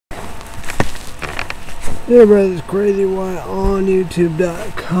Hey brothers, Crazy White on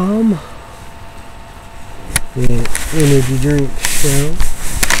YouTube.com. The energy drink show.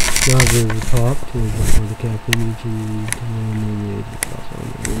 Not over the top, before the caffeine contaminated. It's also on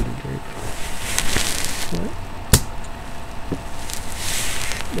the energy drink. What?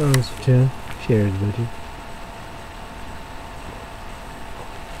 Oh, it's for Jeff. Shares, buddy.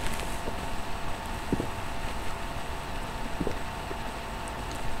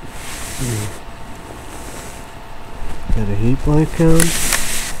 Got a heat blanket on.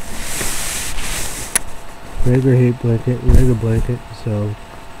 Regular heat blanket, regular blanket, so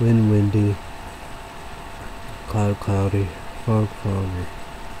wind windy, cloud cloudy, fog foggy.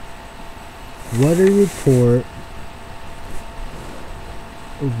 Weather report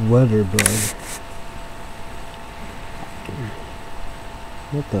of WeatherBug.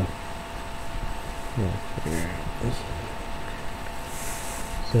 What the? Yeah.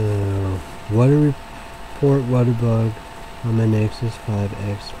 So weather report WeatherBug on my Nexus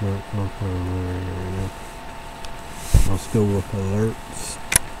 5X smartphone phone. Let's go with alerts.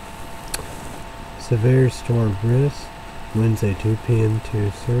 Severe storm risk. Wednesday 2 p.m. to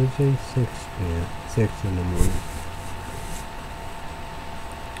Thursday 6 p.m. 6 in the morning.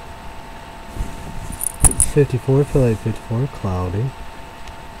 54, feel like 54, cloudy.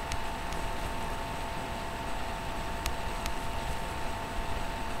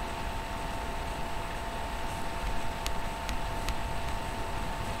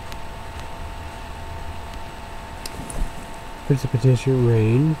 Precipitation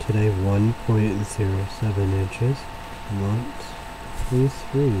rain today 1.07 inches. Months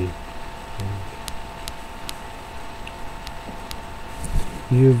 3.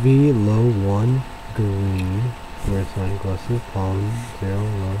 UV low 1 green. Where sunglasses pollen 0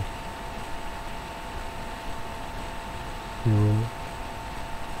 low.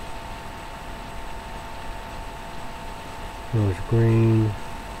 Rose green,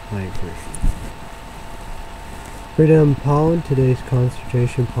 light green. Freedom pollen. Today's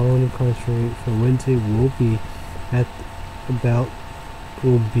concentration pollen concentration for Wednesday will be at about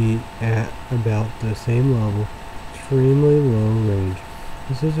the same level, extremely low range.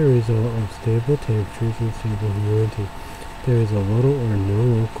 This is a result of stable temperatures and stable humidity. There is a little or no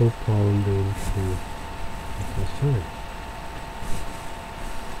local pollen being produced at this time.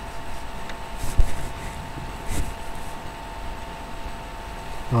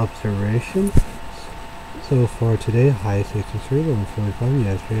 Observation. So far today, high 63, low 45.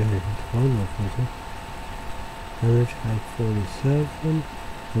 Yesterday, high 51, low 42. Average high 47,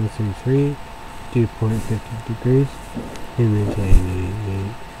 low 33, dew point 50 degrees. Humidity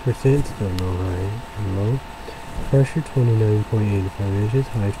 88%, still no high and low. Pressure 29.85 inches,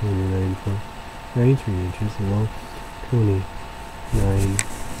 high 29.93 inches, low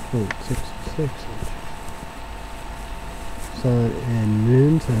 29.66 inches. Sun and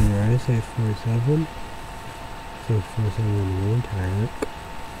moon, sunrise 8:47. 6:47 in the morning, Tyrick.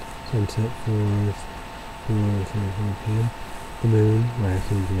 Sunset 4:34 p.m. The moon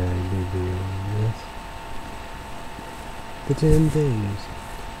rising BIBBS. The 10 days,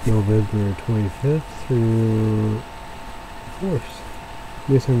 November 25th through 4th,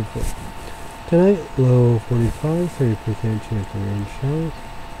 December 4th. Tonight, low 45, 30% chance of rain showers.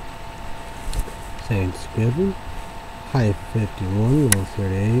 Thanksgiving, high 51, low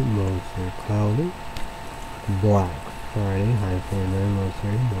 38, mostly cloudy. Black Friday, high 49, low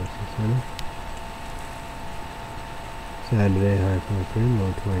 30, mostly sunny. Saturday, high 43,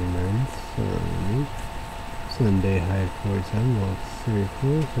 low 29, sunny. Sunday, high 47, low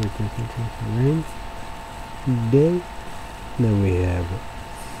 34, 30% chance of rain. Day. Then we have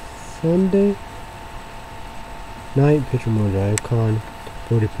Sunday night, picture mode icon,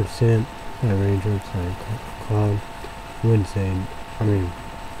 40%, high range outside cloud.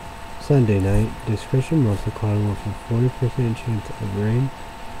 Sunday night, description, mostly cloudy with a 40% chance of rain.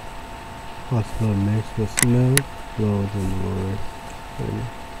 Possible mix with snow, lows in the lower 30.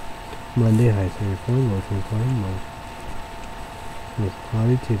 Monday, high 34, low 25, most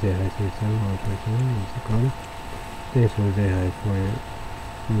cloudy. Tuesday, high 37, low 27, mostly cloudy. Next Wednesday, high 40,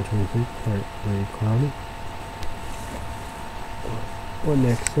 low 26, partly cloudy. Well,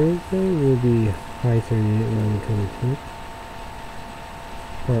 next Thursday will be high 38, low 26.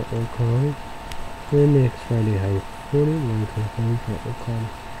 Partly cloudy. Then next Friday, high 40, low 27, partly cloudy.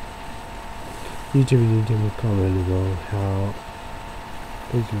 YouTube comment below how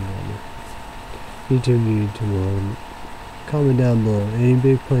is your weather. YouTube comment down below. Any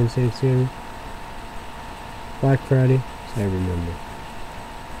big plans Thanksgiving? Black Friday? Cyber Monday.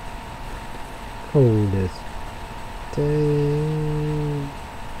 Coldest day.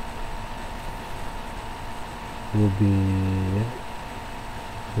 will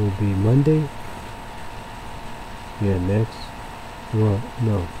be Monday. Yeah, next. Well,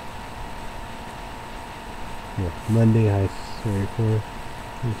 no. Yeah, Monday high 34.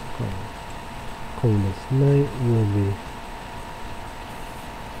 Coldest night will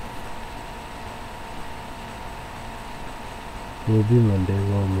be Monday.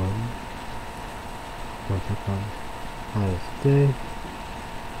 Well, what's it called? Hottest day.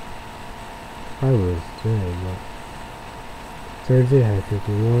 I was day, but Thursday high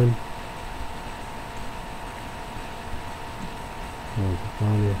 51. What's it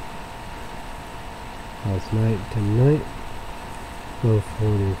called? Last night, tonight, low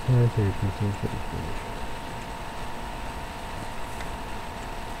 45, 30%, 30%.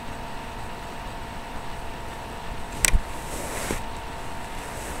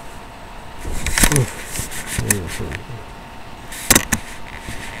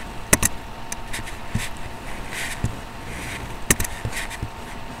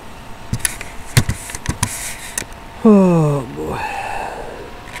 Oh boy.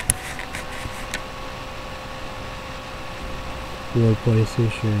 Your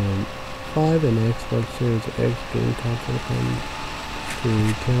PlayStation 5 and Xbox Series X game console come to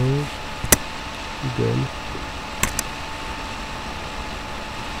retailers. Good.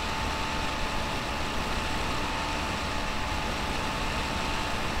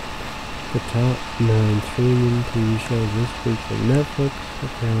 The top 9 streaming TV shows this week from Netflix,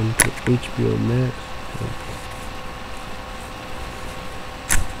 according to HBO Max.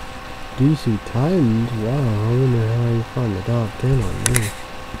 DC Titans, wow, I wonder how you find the top 10 on this.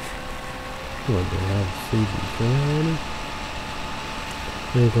 What, they have season 4 already?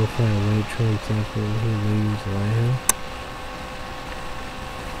 They go find White Trunks after he leaves the lighthouse.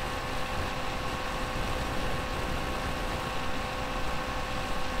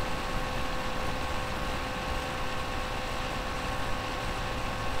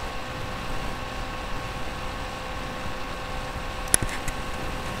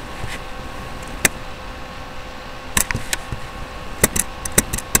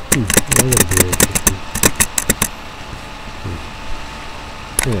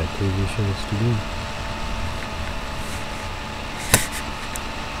 Yeah, TV shows to do.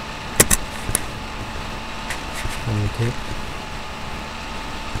 Politics.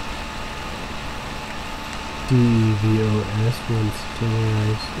 DEVOS wants to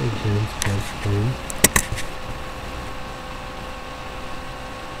rise against best claim.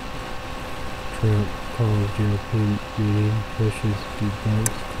 Trump calls GOP meeting, pushes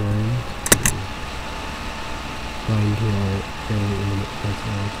debunks claims. Biden to fairly imminent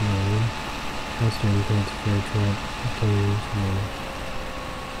personality line. House Democrats fair Trump claims will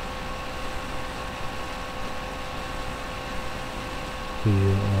be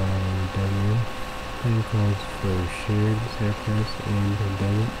done. Biden calls for shared surplus and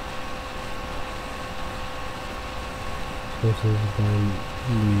pandemic. Sources Biden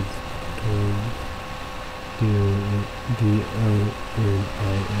leads toward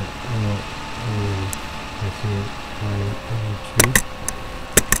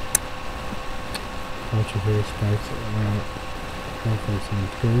Controversy spikes conflicts in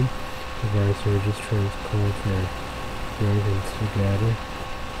Ukraine. The virus urges Trump's call for Americans to gather.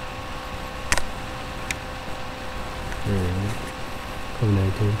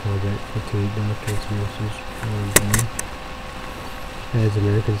 COVID-19 combat fatigue, doctors, nurses, falling down. As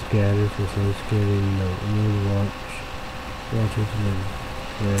Americans gather for Thanksgiving, the moon watchers live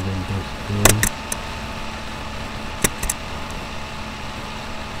red and disappearing.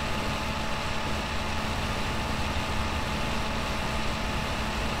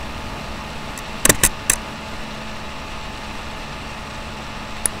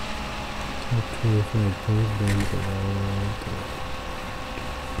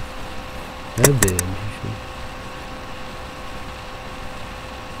 That'd be interesting.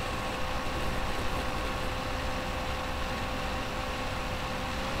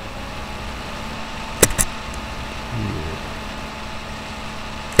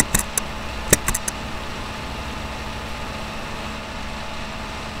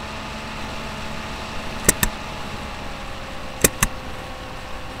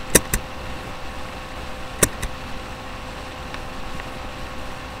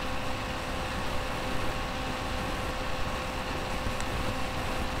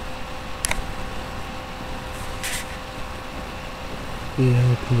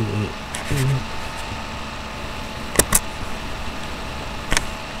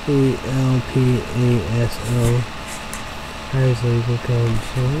 ELPASO hires legal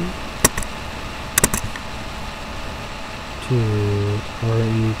counsel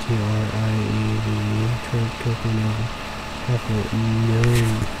R-E-T-R-I-E-V-E, Trump kicking over $500,000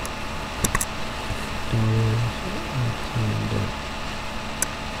 in debt.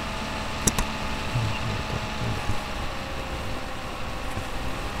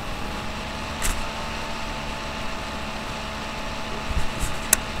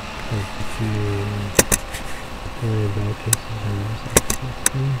 Worry about cases on this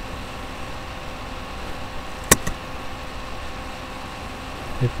episode.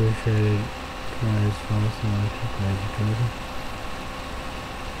 Paper shredded cars false electric lights Georgia.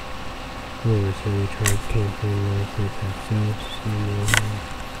 Over city charge campaign lawsuits have failed to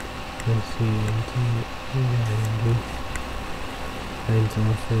SCNT finds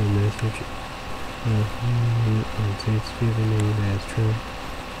also a message of on St. Stephen named as Trump.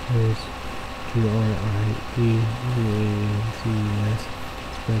 There's GRIEVANCES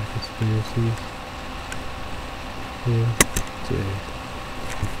spread conspiracies. Yeah,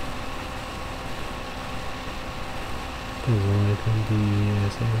 Deloitte and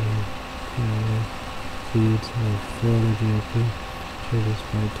DESA feeds of Florida GOP changes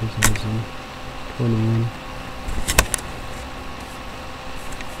by 2021.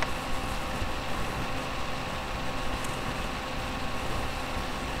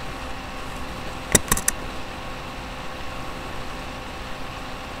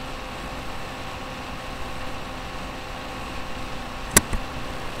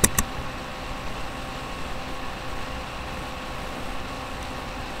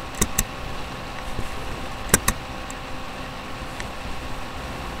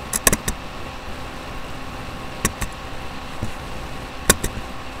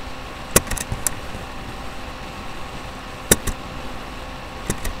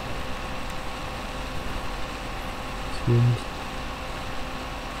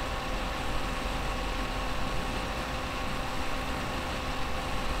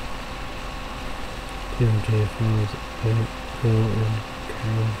 DOJ follows Bill and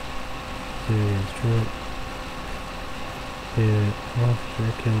Carol serious Trump. The officer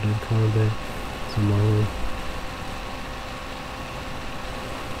killed in combat Somalia.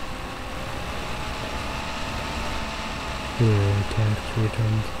 Tax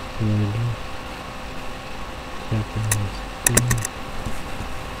returns murder. Capitalized.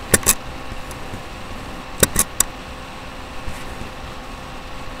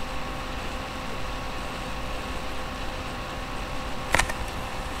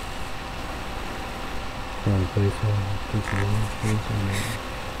 Playful considerations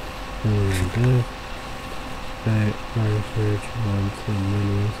and death. That our research wants and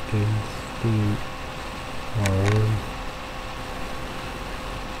minerals gains steam are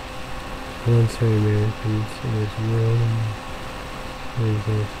voluntary Americans is ruling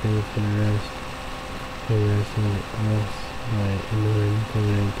their state for the rest of us by ignoring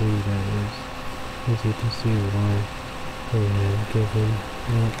COVID-19 that is easy to see why they have given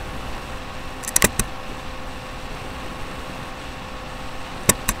up.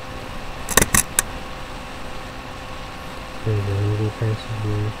 The hunger crisis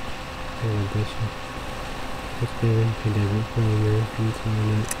were in addition to given pandemic for Americans on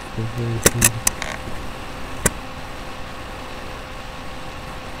it for very soon.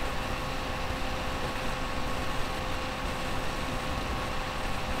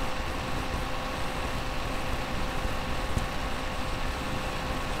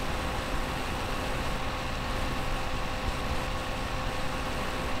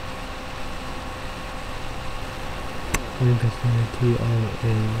 TRA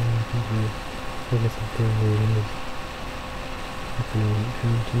focus on their economic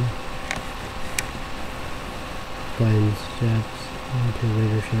county. Biden's steps into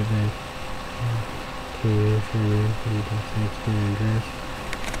leadership at reassure Americans of Thanksgiving dress.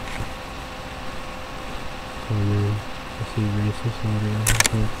 Coleman received racist order of the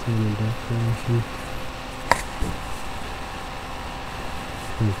vaccine and declaration.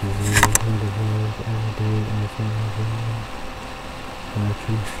 Representing who the world every day also has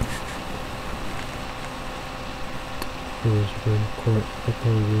election. The Supreme Court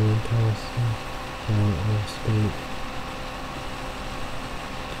proposal tossed out of state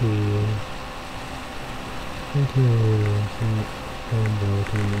to continue on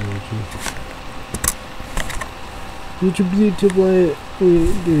voting energy. Contribute to what we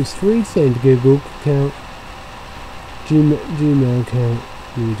do. 3 cents Google account, Gmail account,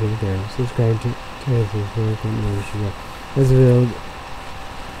 YouTube there. Subscribe to Kansas Welcome Membership. Roosevelt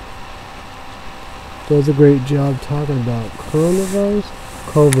does a great job talking about coronavirus,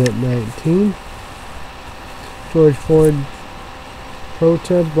 COVID-19. George Floyd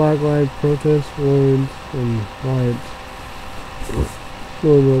protest, Black Lives protest, words and riots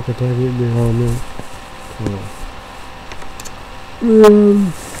Louisville, Kentucky, Oklahoma.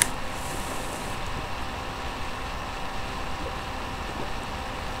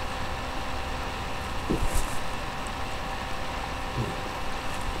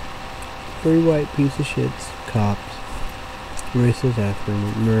 Three white piece of shits, cops, racist after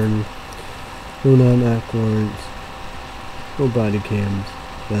murder, no non-act warrants, no body cams,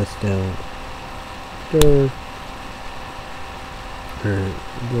 bust out, door,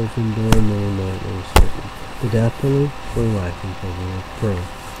 broken door, no second. The death penalty for life in prison, pro,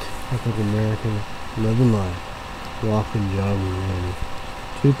 African American, living life, walking, jogging, running,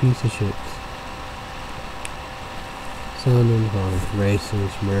 two piece of shits. Sounding harm,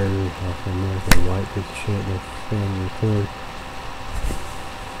 racist, murder, African American, white piece of shit, the family record.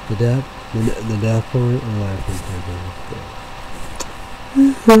 The death penalty or life in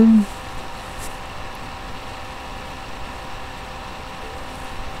prison.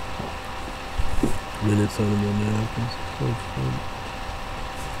 Minnesota Minneapolis, so fun.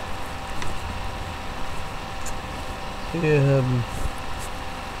 Yeah,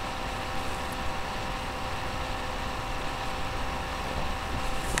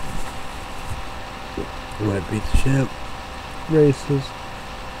 white piece of shit, racist,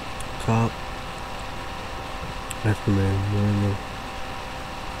 cop, African American,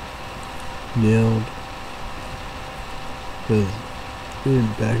 nailed, because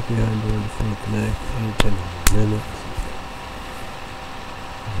back behind door to front connect, 8-10 minutes.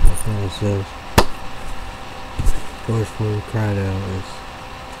 That's all it says. George Floyd cried out as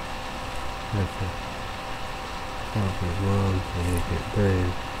after his mom, and he get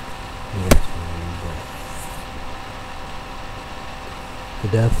brave. The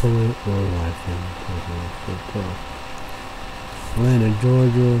death penalty or life in prison for pro. Atlanta,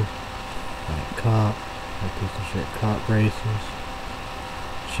 Georgia, white cop, that piece of shit cop racist,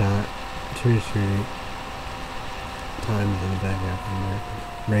 shot 2 street times in the back after America,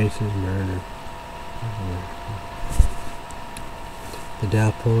 racist, murder. The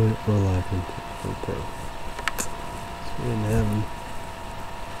death penalty or life in prison for pro. So we didn't have him.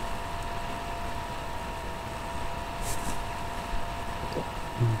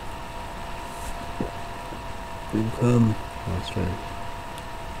 Come, Australia.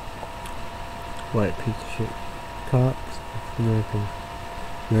 White piece of shit. Cops, American,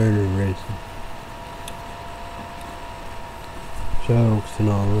 murder, racist. Jokes and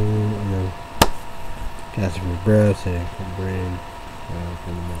all, you know. Gas for breath, say I can brain.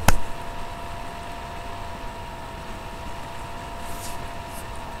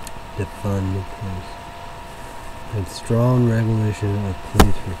 Defund the police. And strong regulation of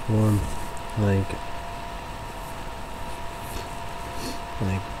police reform, like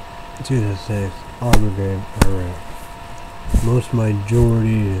 2006, Abu Iraq. Most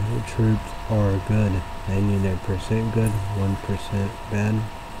majority of troops are good. 99% good, 1% bad.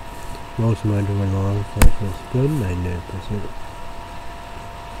 Most majority law enforcement is good, 99%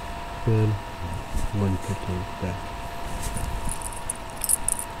 good, 1% bad.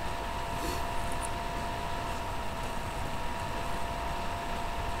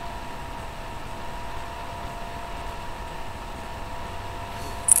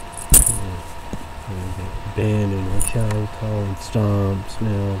 Banning or child calling stomps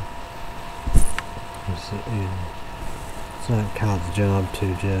now. It's not God's job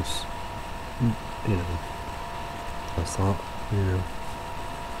to just, assault,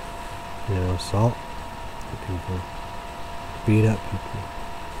 assault people, beat up people,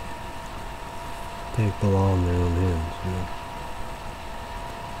 take the law in their own hands,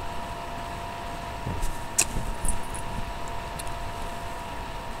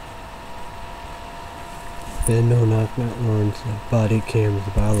 Then no knock-knock warrants of body cameras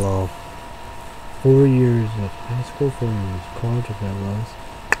by law. 4 years of high school, 4 years of college of that laws.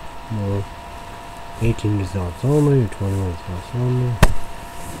 More 18 results only, or 21 results only.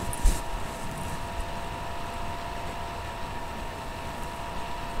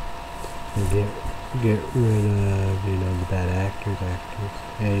 And get rid of, the bad actors,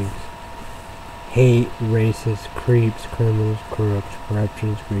 eggs. Hate, racist, creeps, criminals,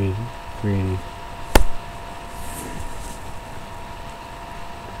 corruptions, greedy.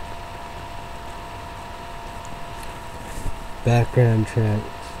 Background tracks,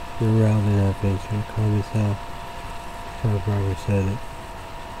 the relevant updates from Comedy South. Trump Robert said it.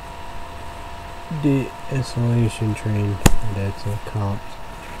 De-escalation train, that's the cops.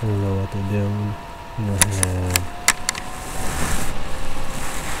 I don't know what they're doing. You don't have,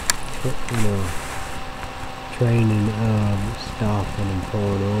 training of stopping and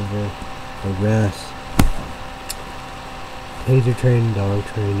pulling over, arrest. taser training, dog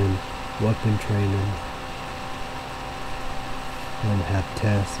training, weapon training, and have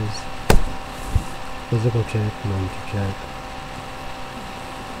tests, physical check, mental check,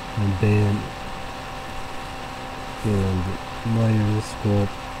 and band, lighter, scope,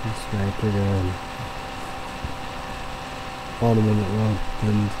 sniper gun, automatic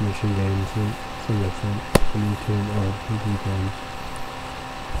weapons, machine guns, some different, YouTube or computer guns,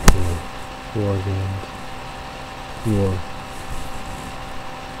 war games, war.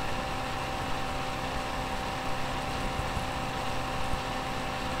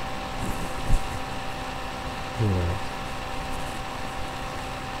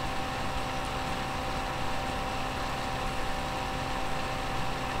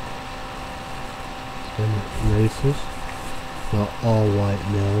 Races, not all white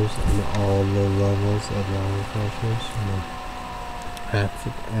males and all low levels of law enforcement,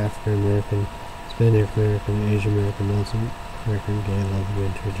 African American, Hispanic American, Asian American, Muslim American, gay,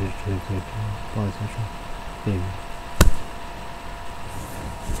 lesbian, transgender, bisexual, female.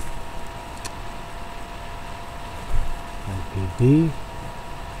 IPD.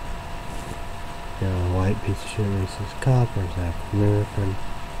 White piece of shit racist cop, or African American,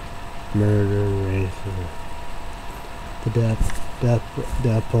 murder, racism, the death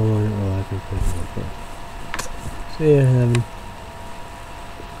penalty, or life imprisonment. See ya, heaven.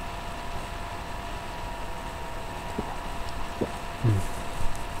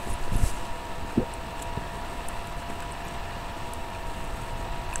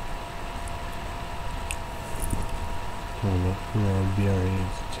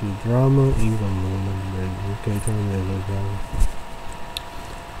 BRE2 drama, England, London, UK drama, drama.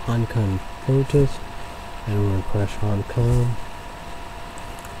 Hong Kong protest, anyone crash Hong Kong.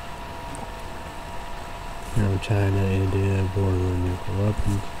 China, India, border nuclear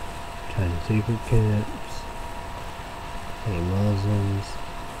weapons, China secret camps, Muslims,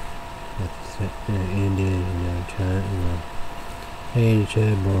 India, China,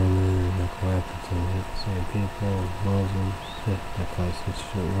 Chad, border nuclear weapons, same people, Muslims, that cause such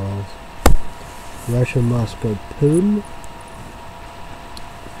roles. Russia, Moscow, Putin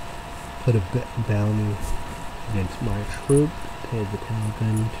put a bounty against my troop, paid the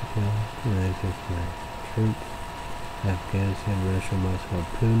Taliban to kill against my troops. Afghanistan, Russia, Moscow,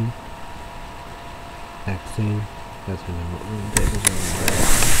 Putin. Vaccine, that's what we did.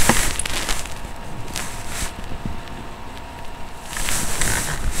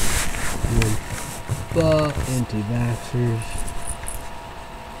 But anti-vaxxers.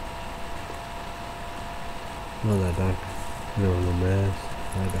 No, that doctor. No mask.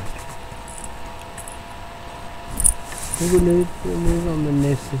 My doctor. We will move on the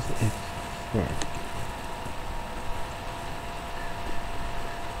next expert.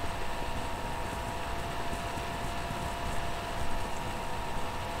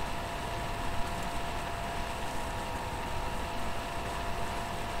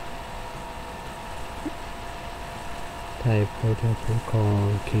 Type protector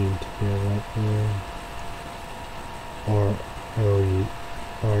call keen to be a right word.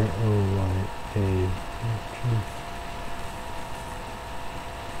 R-O-Y-A.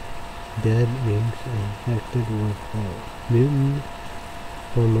 Dead means infected with mutant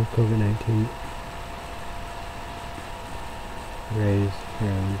form of COVID-19. Raised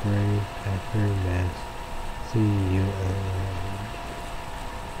from grave after mass. C-U-L-L.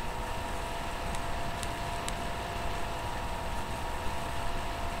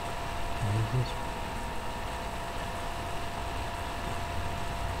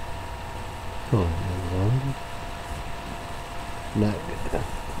 Oh, not good.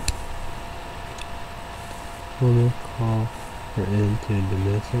 Women call for end to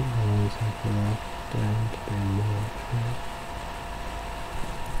domestic violence after lockdown to be more true.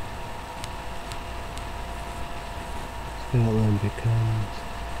 Scotland becomes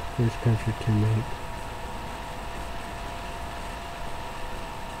first country to make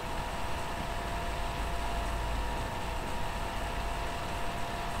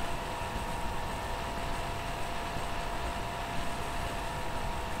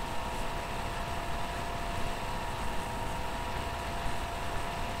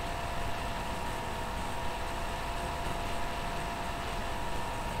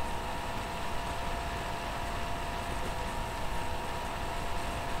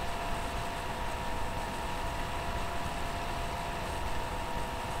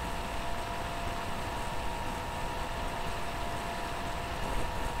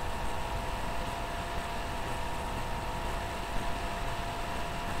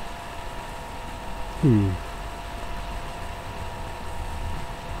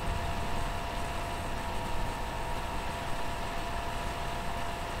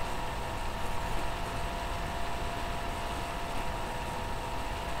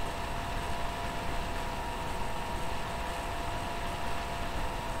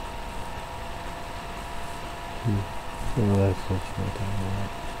Oh, that's what you're talking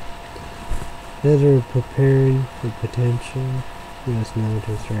about. As we're preparing for potential U.S.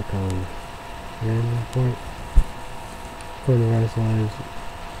 military strike on Iran report, according to Rice Lives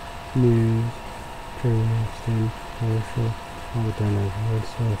News, Germany extend Marshall lockdown as one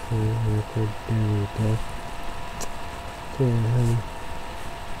suffering record daily death.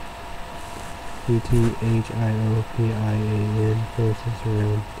 ETHIOPIAN forces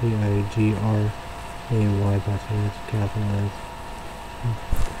around TIGRAY Bosnians capitalized.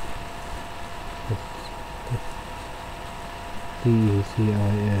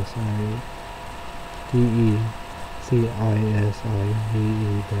 DECISIVE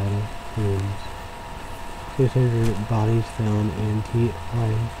data rooms. 600 bodies found in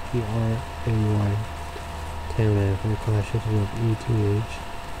TIGRAY town after clashes with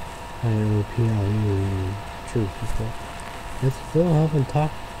ETHIOPIAN troops. Let's still haven't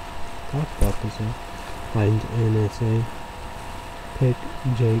talked about this yet. Finds NSA. Pick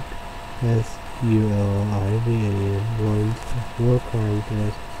Jake SULIVAN warns war crime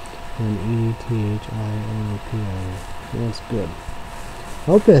threats on ETHIOPIAN. That's good.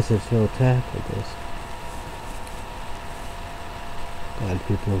 Hope SS will tackle this. Glad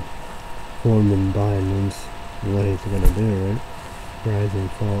people forming Biden's what he's gonna do, right? Rise and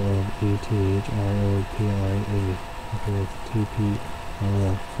fall of ETHIOPIA against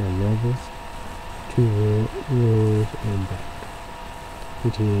TPLF from rebels to rules and back.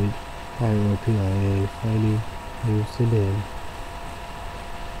 ETHIOPIA fighting New Sudan.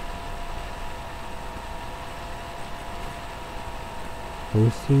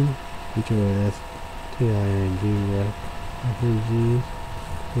 Hosting HOS TING refugees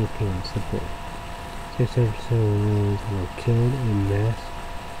European support. 607 civilians were killed in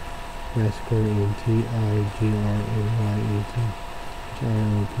massacre in TIGRAYET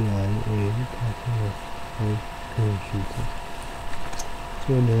HIOPIA conscience.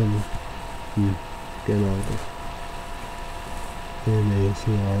 So then get all this.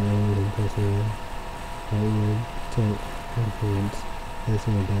 NACRO and personnel Outward Tilt Conference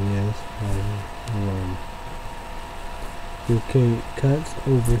SOWS 5-1. UK cuts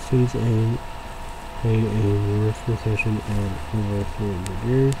overseas aid a worse recession and over 300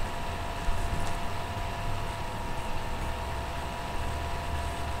 years.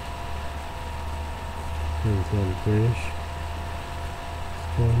 And so the British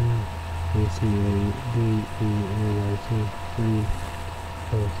Spain ACADENYC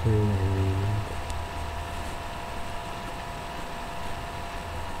 303 Ireland.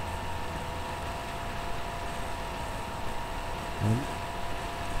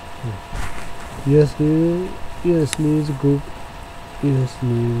 US News Group, US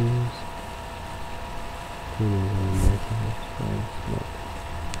News.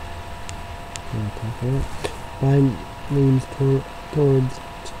 Biden leans towards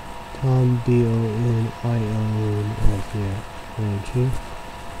Tom DONION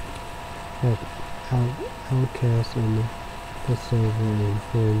outcasts and Passover and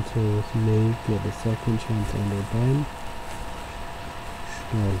foreign service may get a second chance under Biden.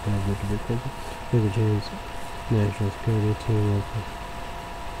 David James, National Security Team of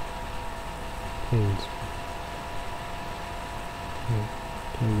Planes.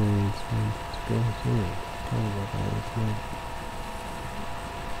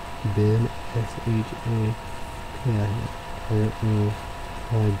 Ben SHAPRO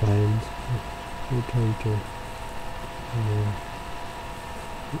Biden's return to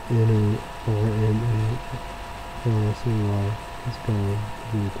NORMA policy is going to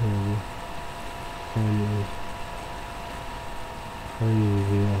be terrible. Finally,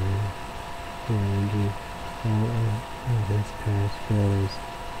 all of this past failures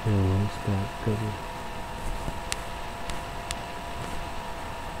will stop good.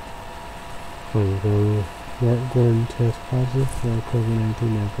 Mark Gordon test positive for COVID-19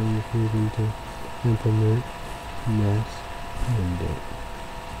 after refusing to implement mask mandate.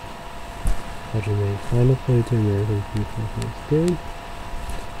 Roger made final plea to American people Thanksgiving.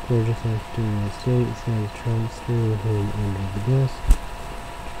 Georgia Secretary of State says Trump threw him under the bus.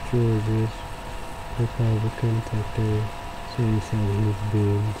 Georgia's Republican Secretary said he's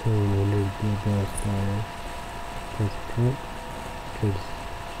being thrown under the bus by President Trump. Georgia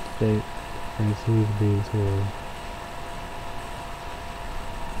State says he's being thrown.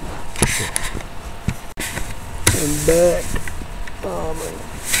 I'm back. Oh my God.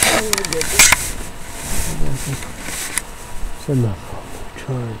 I'm gonna get this. It's enough on the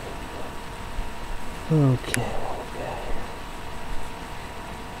charge. Okay.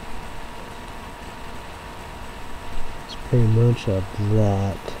 It's pretty much of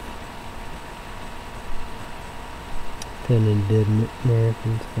that. Senate did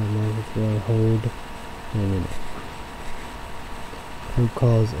Americans by Marcus Roy hold and who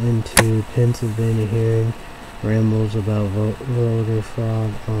calls into Pennsylvania hearing rambles about voter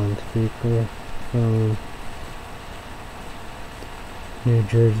fraud on speaker phone. New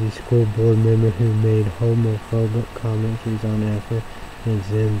Jersey school board member who made homophobic comments resigned after his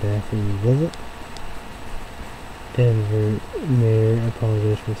Zen bathroom visit. Denver mayor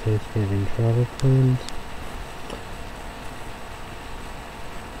apologized for Thanksgiving travel plans.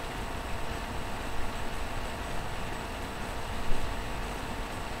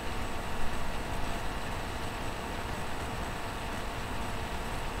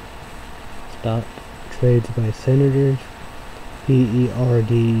 Stock trades by senators.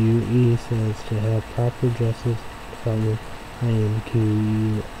 PERDUE says to have proper Justice Department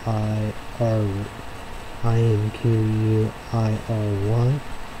INQUIRY.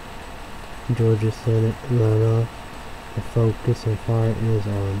 Georgia Senate runoff. The focus and fire is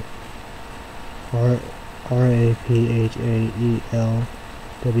on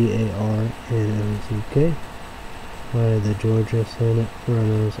RAPHAELWARNOCK. While the Georgia Senate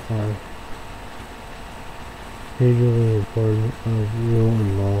runoffs are hugely important of rule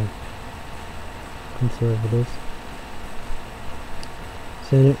and law. Conservatives.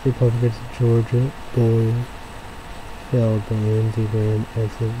 Senate Republicans Georgia Boyd failed by Lindsey Graham as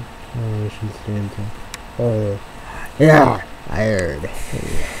the violation stands up. Oh, yeah, I heard.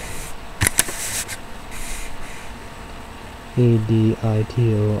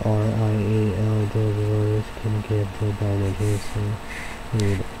 EDITORIAL Georgia voters can give Joe Biden a chance to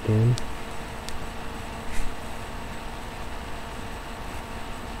read again.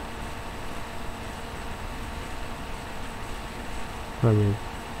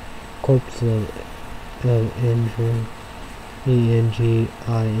 Corpse of injury. ENGINEER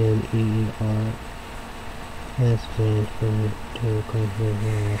has transferred to a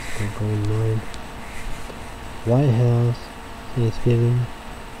controversial Alaska gold mine. White House Thanksgiving.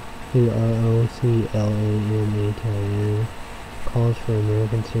 CROCLAMATIN calls for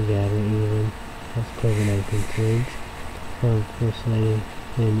Americans to gather even as COVID-19 surge. Trump first lady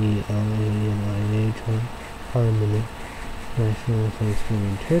MELANIA Trump Parliament National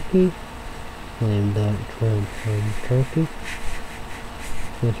Thanksgiving Turkey. Blamed Trump from Turkey.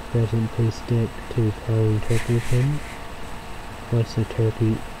 Mr. President, please stick to pardon turkey pin. What's the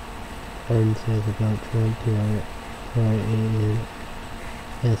turkey pardon says about Trump?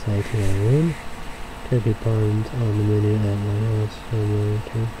 TRANSITIN. Turkey pardons on the menu at White House ceremony.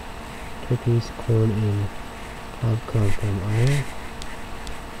 Turkeys, corn, and cob come from Iowa.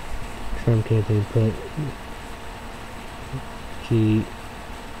 Trump campaign put GIULINI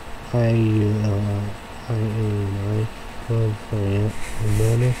club for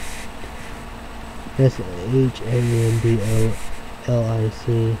Amanda. SHANDOLIC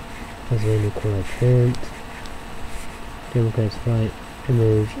Pennsylvania Court appearance. Democrats fight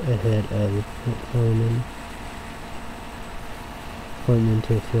emerge ahead of Bowman appointment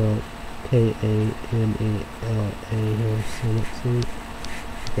to fill KAMELA Harris Senate seat.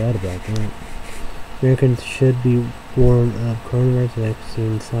 Forgot about that. Americans should be warned of coronavirus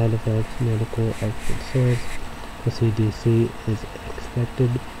vaccine side effects, medical expert says. The CDC is expected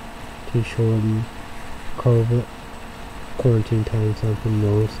to shorten COVID quarantine time, something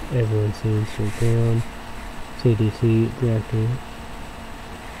most everyone seems to agree on. CDC Director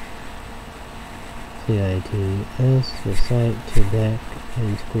CITS the site to back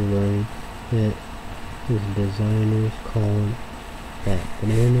and school learning that his designers called that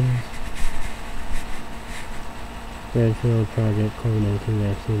bananas. Redfield Project COVID-19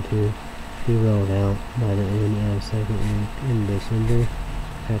 vaccine to be rolled out by the end of second week in December.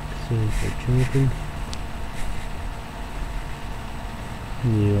 Vaccine for children.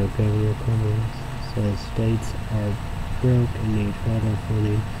 New York Governor Cuomo says states are broke and need federal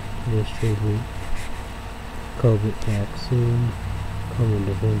funding to distribute COVID vaccine. Cuomo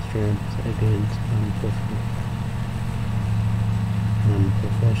defends Trump's against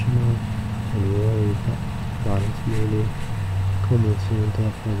unprofessional and worried bias media. Cuomo stands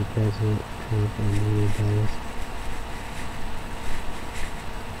up for the president, Trump, and media bias.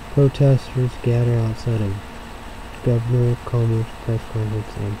 Protesters gather outside of Governor Cuomo's press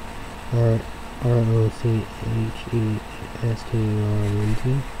conference and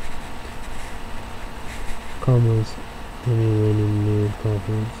ROCHESTERNT. Cuomo's Emmy-winning news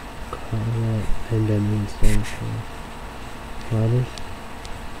conference called pandemic stage for fathers.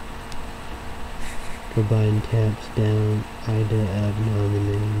 Joe Biden taps down Ida of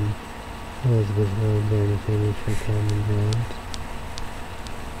nominating Elizabeth Warren, Bernie Sanders for Cameron Jones.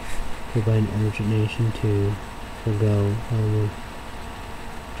 Joe Biden urged nation to forgo family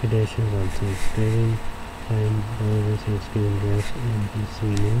traditions on Thanksgiving, find Oliver Thanksgiving dress in NBC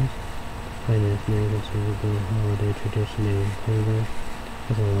News, find an American Super Bowl holiday tradition in Cleveland,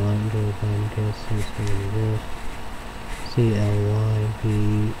 as a lot of Joe Biden guests Thanksgiving girls, CLYBURN,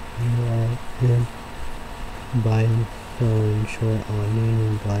 Biden falling short on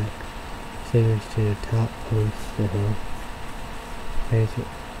naming black figures to top post for her. Here's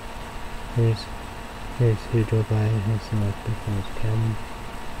who Joe Biden has selected for his cabinet.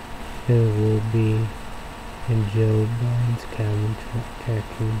 Who will be in Joe Biden's cabinet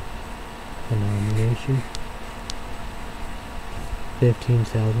tracking the nomination.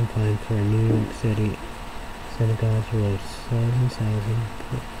 15,000 fine for a New York City synagogue with 7,000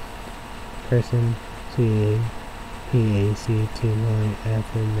 person PACTY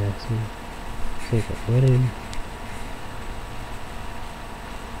after massive secret wedding.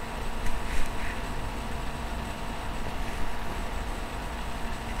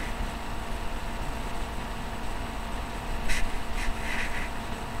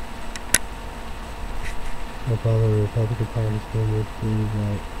 Although the Republican Party members believe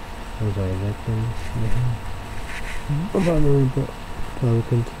that those are victims. Although the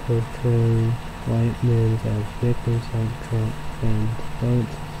Republicans portray white men as victims of Trump and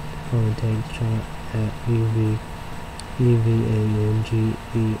votes, commentates shot at EVANGELICAL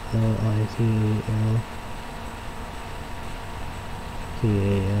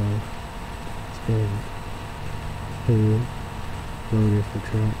spin who voted for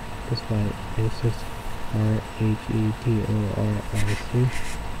Trump despite racist RHETORIC.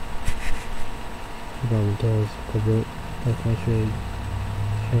 Obama tells Colbert that frustrated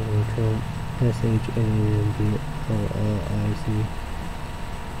Trump SHAMBOLIC.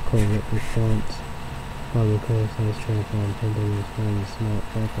 Colbert response. Obama criticized Trump on pending responding smart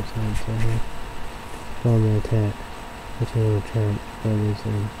rocket science center. Obama attack material Trump voters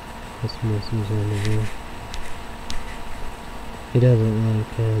and pessimisms on the war. He doesn't like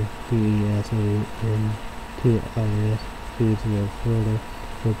DESAN2IRS foods in Florida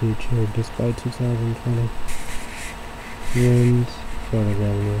will be cheered despite 2020 wins. Florida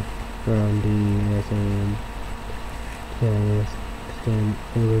Governor Ron DESAN2IRS extend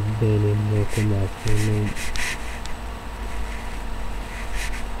order banning local Mexican meat.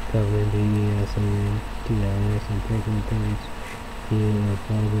 Governor DESAN2IRS and President Pence of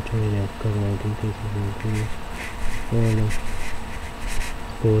Florida trade after COVID-19 cases in Florida.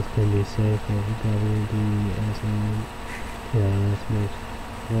 Schools can be safe if the government DESAN2IRS makes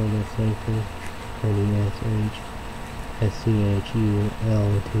Florida safer for the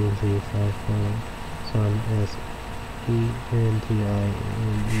SCHUL2Z5 son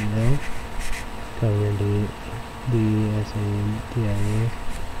SENTINEL. Governor DESAN2IRS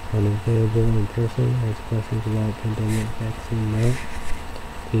unavailable in person as questions about pandemic vaccine route.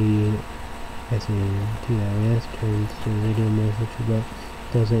 DESAN2IRS turns to radio message about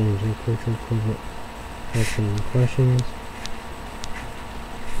doesn't answer crucial COVID vaccine questions.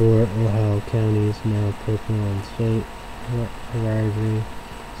 For Ohio counties now purple on state advisory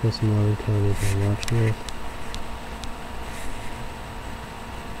system, 11 counties on watch list.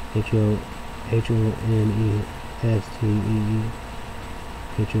 HONESTEE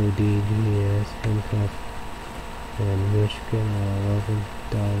handcuffed and Michigan 11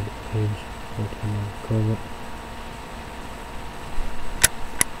 died age 14 of COVID.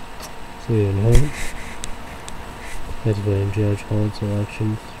 Sweden Pennsylvania judge holds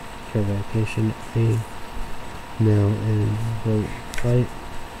elections for vacation aid now and vote fight.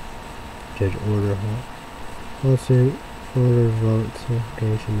 Judge order lawsuit orders vote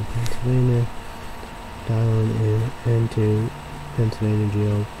certification in Pennsylvania. Dialing into Pennsylvania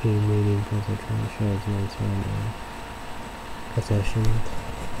GOP meeting President Trump shows no sign of concessions.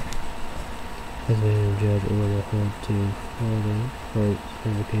 Pennsylvania judge order hold to Florida vote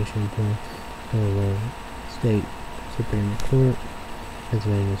certification for state Supreme Court.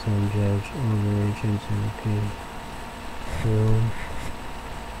 Pennsylvania some judge overreaching certification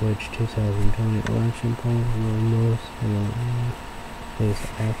which 2020 election polls were most face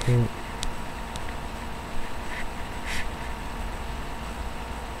accurate.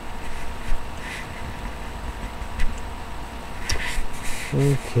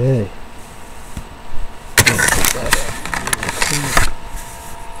 Okay.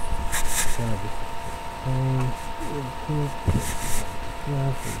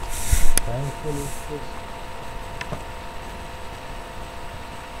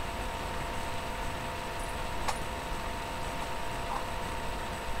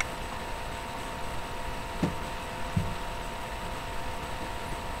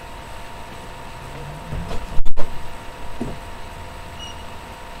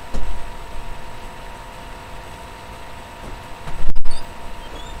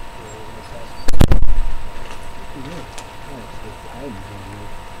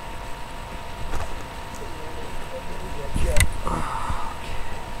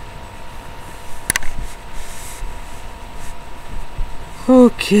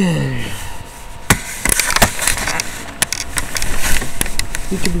 Okay.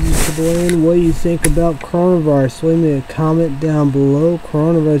 YouTube, what do you think about coronavirus? Leave me a comment down below.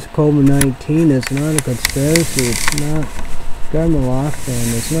 Coronavirus COVID-19 is not a conspiracy. It's not government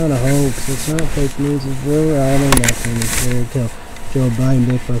lockdown. It's not a hoax. It's not fake news. It's real. I don't know. It's fairy tale. Joe Biden,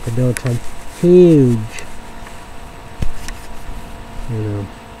 big fucking Donald Trump, huge. You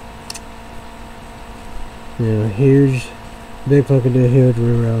know, huge, big fucking deal, huge,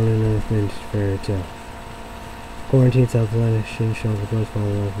 real reality, and everything's fairy tale. Quarantine South Atlantic shouldn't show the most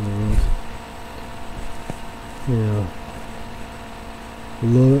falling away from the rules. You know,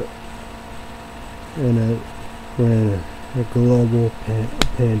 look, we're in a global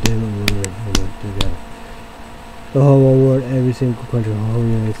pandemic together. The whole world, every single country, the whole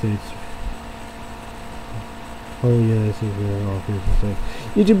United States. We're all people.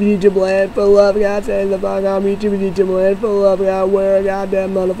 YouTube land full of God, say the fuck I'm YouTube land full of God, wear a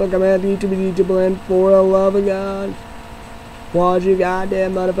goddamn motherfucker man, YouTube land for the love of God. Wash your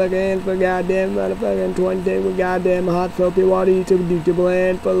goddamn motherfucking hands for goddamn motherfucking 20 days with goddamn hot soapy water, YouTube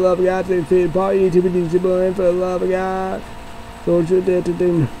land for the love of God, say the part, YouTube land for the love of God. So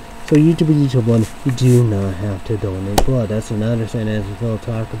YouTube land, you do not have to donate blood. That's another thing as we'll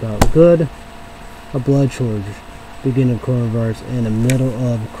talk about. Good, a blood shortage. Beginning of coronavirus in the middle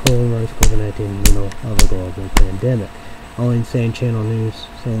of coronavirus COVID-19, middle of a global pandemic. On Insane Channel News,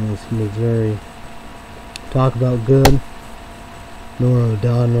 St. Louis, Missouri. Talk about good. Norah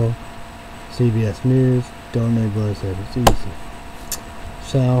O'Donnell, CBS News. Donate blood said it's easy.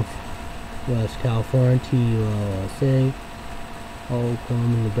 South West California, TULSA.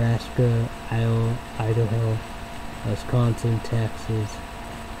 Oklahoma, Nebraska, Idaho, Wisconsin, Texas,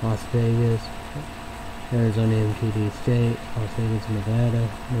 Las Vegas, Arizona, MTD State, Las Vegas, Nevada,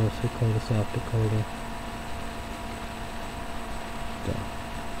 North Dakota, South Dakota. So,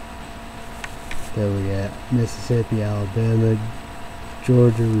 there we got Mississippi, Alabama,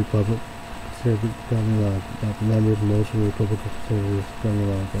 Georgia, Republic, Conservative government got the numbers, Motion, Republican Conservative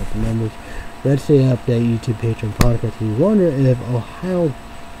government got the numbers. Red State Update, YouTube, Patreon, podcast. We wonder if Ohio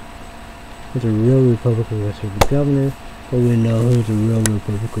is a real Republican Conservative governor, but we know who's a real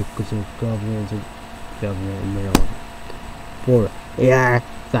Republican Conservative governor. Governor in Maryland. 4. Yeah,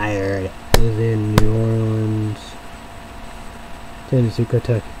 fired. Is in New Orleans, Tennessee,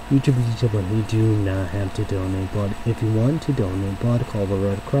 Kentucky. YouTube, you do not have to donate blood. If you want to donate blood, call the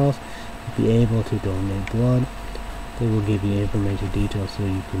Red Cross. If you're able to donate blood, they will give you information details so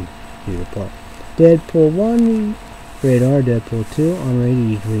you can do your part. Deadpool 1, Radar, Deadpool 2, on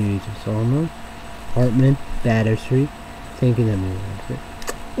radio, Agents of Solomon, Hartman, Battersea, thinking of me.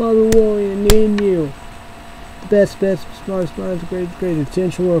 Mother Warrior, need you. Best, smartest, great,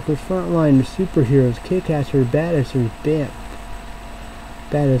 attention workers, frontliners, superheroes, kick-assers, badassers,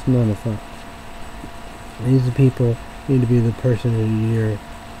 baddest motherfuckers. These are people need to be the person of the year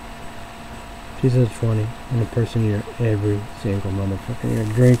 2020 and the person of the year every single motherfucking year.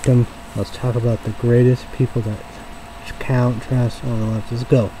 Drink them. Let's talk about the greatest people that count, trust on the left. Let's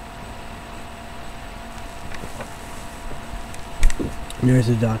go.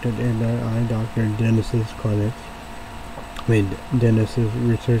 Nurses, doctor, dentists, clinics. Dentists,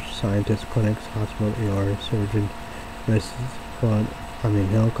 research scientists, clinics, hospital, ER, surgeon, nurses,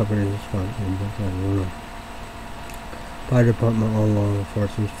 helicopter squad, fire department, all law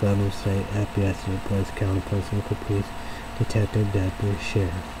enforcement, federal, state, FBI, state police, county police, local police, detective, deputy,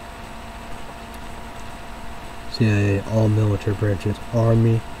 sheriff. CIA, all military branches,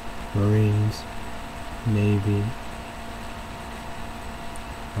 Army, Marines, Navy,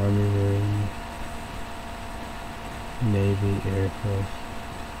 Army, Marine, Navy, Air Force.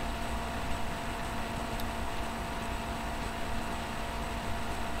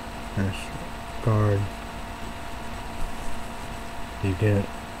 National Guard. You get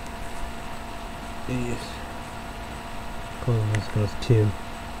these. Columbus goes to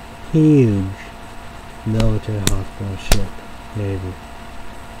huge military hospital ship, Navy.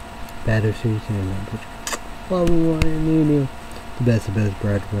 Batterseas and what we want to need you. The best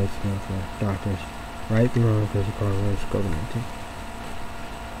graduates, doctors, right and wrong because of coronavirus COVID-19.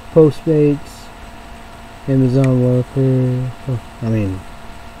 Postmates, Amazon workers,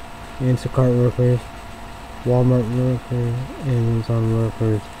 Instacart workers, Walmart workers, Amazon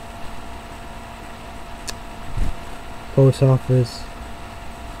workers, post office,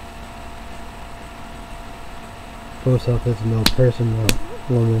 no person, no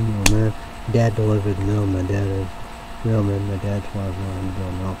woman, no man. Dad delivered the mail, my dad is mailman, my dad's father in the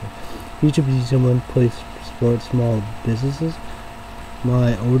building office. YouTube is someone plays support small businesses.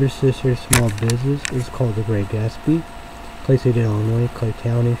 My older sister's small business is called The Great Gatsby. Clay City, Illinois, Clay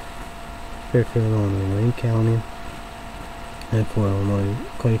County, Fairfield, Illinois, Lane County, and Fort Illinois,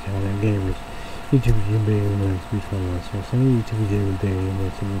 Clay County, Gamers. Each of you big units between us. So each of you big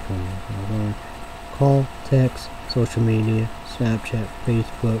units between us. Call, text, social media, Snapchat,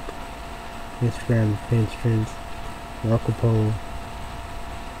 Facebook, Instagram, Pinterest, Marco Polo,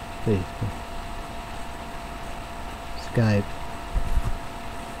 Facebook, Skype,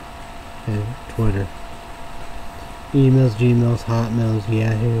 and Twitter. Emails, Gmails, Hotmails,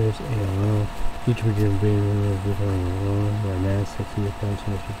 Yahoos, AOL. Each of you big units between us. Right now, 60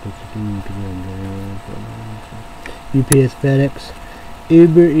 UPS, FedEx,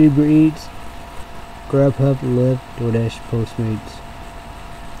 Uber Eats, Grubhub, Lyft, DoorDash, Postmates,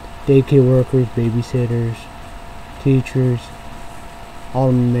 daycare workers, babysitters, teachers,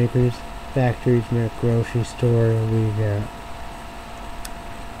 automakers, factories, grocery store. We got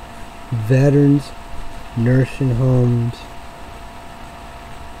veterans, nursing homes,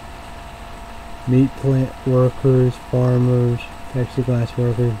 meat plant workers, farmers, plexiglass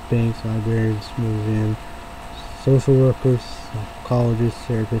workers, banks, libraries, museums, social workers, psychologists,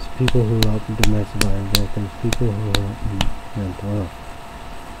 therapists, people who help domestic violence victims, people who help mental health.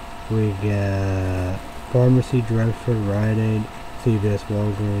 We got pharmacy, drugstore, Rite Aid, CVS,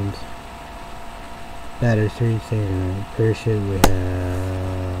 Walgreens, Battersea, St. Pearshit. We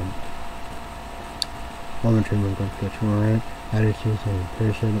have Walmart Treatment Group, get you right. Battersea, St.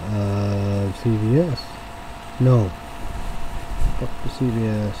 Pearshit, CVS. No. Fuck the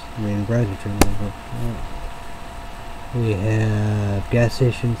CVS. I mean, Bradley Treatment Group. We have gas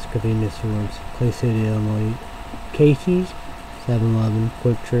stations, convenience stores, Clay City, Illinois, Casey's, 7-Eleven,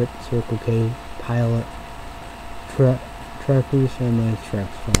 Quick Trip, Circle K, Pilot, Truckers, and Track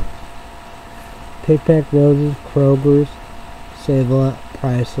Stores. Pick Pack, Roses, Kroger's, Save-A-Lot,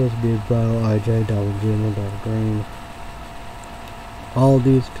 Priceless, Big Bottle, IJ, Dollar General, Dollar Green,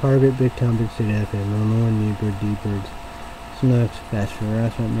 Aldi's, Target, Big Town, Big City, FM, Illinois, Neighbor, D-Birds, Snacks, Fast Food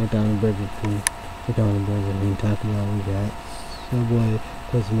Restaurant, McDonald's, Burger King, McDonald's, Burger King, Taco Bell. We got Subway,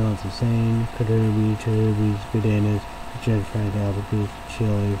 Quiznos, Insane, Kadoobie, Bananas, Judge Fried, Applebee's,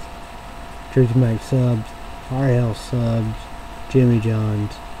 Chili's, Jersey Mike Subs, Firehouse Subs, Jimmy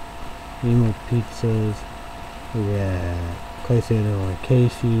John's, Emo Pizzas. We got Clay City, Illinois,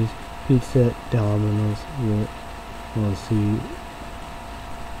 Casey's, Pizza, Domino's. We'll see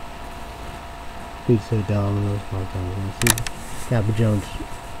Pizza, Domino's, Hot Dogs. We'll see Papa John's,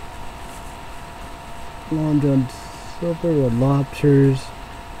 Long John Silver with Lobsters.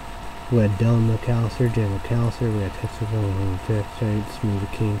 We had Dylan McAllister, Jay McAllister. We had Texas Owen, Fifth Street,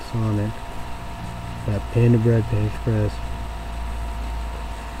 Smoothie King, Sonic. We got Panda Bread, Panda Express,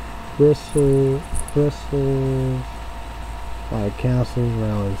 Crystal, White Castle,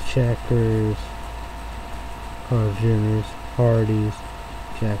 Rally's Checkers, Carl's Jr.'s, Hardee's,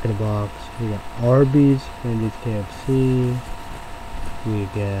 Jack in the Box. We got Arby's, Wendy's, KFC. We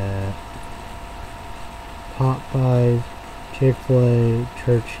got Popeyes, Chick-fil-A,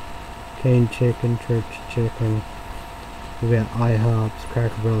 Church Cane Chicken, Church Chicken. We got IHOPs,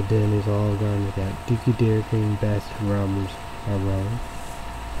 Cracker Barrel, Denny's, Olive Garden. We got Dickie Dairy Queen, Baskin Robbins,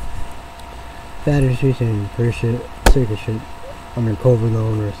 Battersea, and Steak and Shake. Undercover, the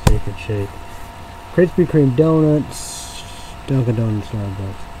owner of Steak and Shake. Krispy Kreme Donuts, Dunkin' Donuts,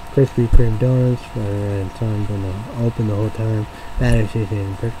 Starbucks. Krispy Kreme Donuts, and Sun, been open the whole time. Battersea,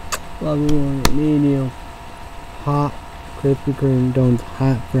 and love you, medium. Hot Krispy Kreme Donuts,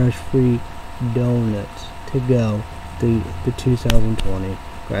 hot, fresh, free donuts to go. The 2020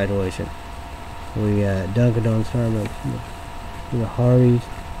 graduation. We got Dunkin' Donuts, Starbucks, we got Hardee's,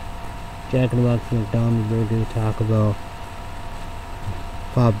 Jack in the Box, McDonald's, Burger, Taco Bell,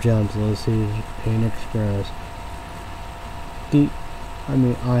 Papa John's, Little Caesars, Panda Express,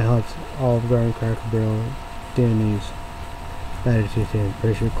 IHOP's, Olive Garden, Cracker Barrel, Denny's, Battersea, and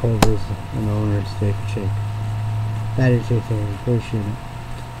Pressure Culver's, and the owner of Steak and Shake. Battersea, and Pressure.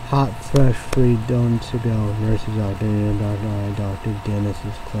 Hot, fresh, free donuts to go. Nurses out there, doctor, eye doctor,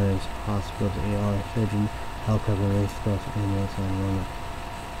 dentists, clinics, hospitals, AR, surgeon, helicopter, race bus, ambulance, and women.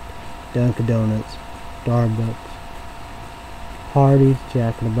 Dunkin' Donuts, Starbucks, Hardee's,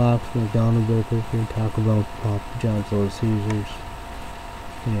 Jack in the Box, McDonald's, Burger King, Taco Bell, Papa John's, Little Caesars,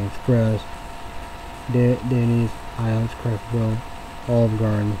 Panda Express, Denny's, IHOP's, Cracker Barrel, Olive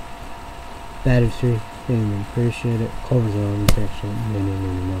Garden, Battersea. Appreciate it. Clover's on the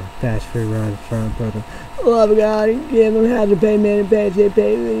section. No. Fast food runs, front brother. Love God, give them how to pay, man, pay,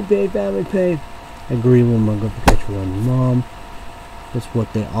 family pay. Agree with my good catch one. Mom, that's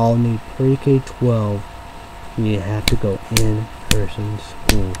what they all need. Pre-K 12, you have to go in person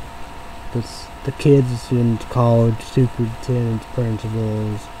school. the kids in college, superintendents,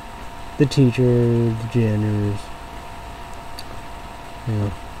 principals, the teachers, the janitors. You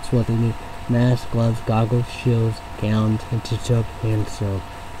know, it's what they need. Masks, gloves, goggles, shields, gowns, anti-soap, hand soap.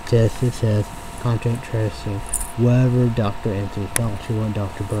 Test, contact tracing. Whatever Dr. Anthony Fauci want,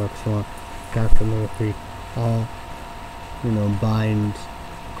 Dr. Brooks want, Dr. Murphy, all, you know, Biden's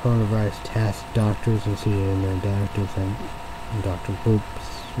coronavirus task doctors and CNN doctors and Dr. Boops,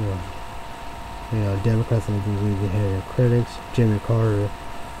 you know, Democrats and the head of critics, Jimmy Carter,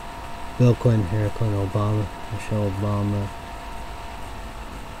 Bill Clinton, Hillary Clinton, Obama, Michelle Obama.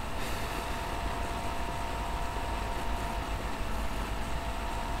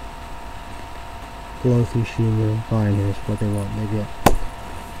 Pelosi, Schumer, Biden, here's what they want, they get.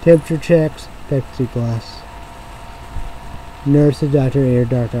 Temperature checks, plexiglass. Nurses, doctor, ear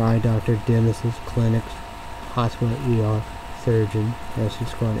doctor, eye doctor, dentists, clinics, hospital, ER, surgeon, rescue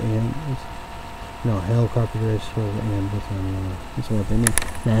squad, ambulance. No, helicopter, rescue squad, ambulance, that's what they need.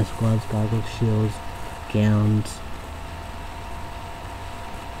 Masks, gloves, goggles, shields, gowns,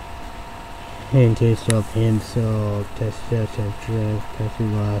 hand soap, test, temperature,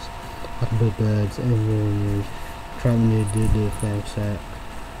 plexiglass, hospital beds, engineers, Trump needed to do things that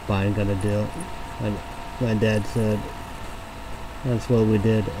Biden gotta do it. Like my dad said, that's what we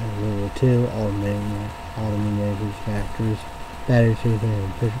did in World War II, all the manufacturers, battery safe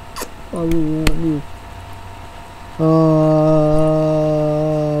and fish. Oh, we want you.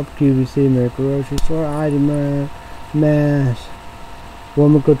 QVC, American Grocery Store, ID mass,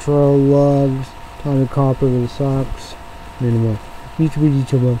 woman control, lugs, Tommy Copper with the socks, minimal.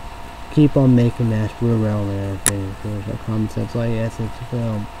 YouTube, keep on making masks, we're relevant and everything. There's like common sense, like essence of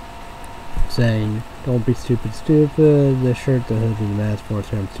film. Saying, don't be stupid, the shirt, the hood, and the mask, for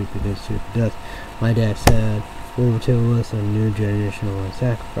I'm stupid, this stupid, does. My dad said, World War II was a new generation of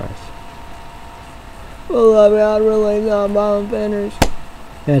sacrifice. Well, love God, really not bomb offenders.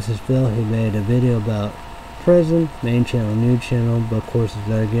 That's his bill. He made a video about prison, main channel, new channel, but courses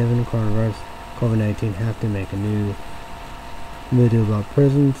that are given, coronavirus, COVID-19, have to make a new video about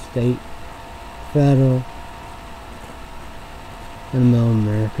prison, state, federal, and male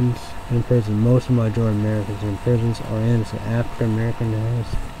Americans in prison. Most of majority Americans in prisons are innocent. African American,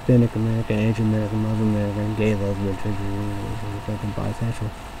 Hispanic American, Asian American, Muslim American, gay, lesbian, transgender, bisexual.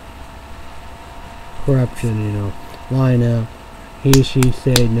 Corruption, you know, line up, he, she,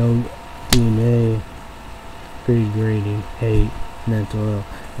 say, no DNA, greed, hate, mental ill,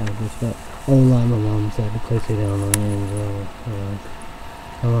 all this stuff. Oh, line, my mom said to place it down on hands,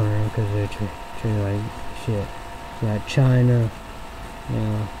 come on, because they're treated like shit. Got China, you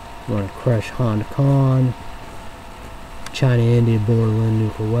know, want to crush Hong Kong, China, India, borderland,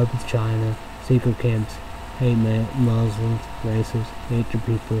 nuclear weapons, China, secret camps, hate Muslims, racists, hate your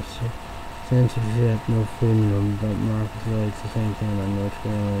people, censorship, no freedom, no democracy, it's the same thing like North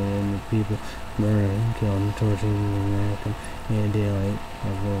Carolina and the people murdering, killing, torturing American, India, like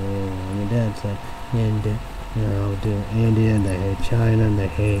my dad said, India, you know, India, they hate China, they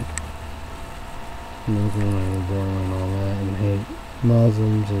hate Muslim, borderline, all that, and hate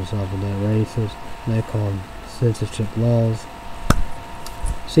Muslims and stuff like that, racist. They call them censorship laws.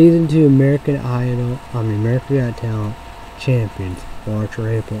 Season 2 American Got Talent champions, March or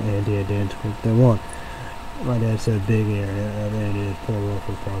April, India dance group. They won. My dad said big area of India is poor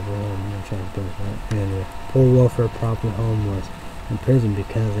welfare, probably homeless. India, poor welfare, probably homeless, in prison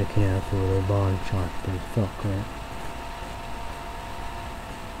because they can't afford their bond charge. But it's fuck, right?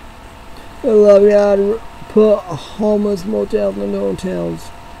 I love you how to put homeless motels in hotels.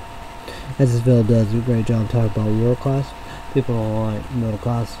 As this bill does a great job talking about world class. People don't like middle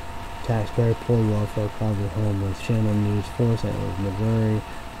class, taxpayer, poor welfare, probably homeless. Channel News 4, St. Louis, Missouri.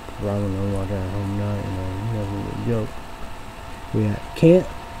 Probably don't watch at home night, you know, nothing a joke. We got Kent,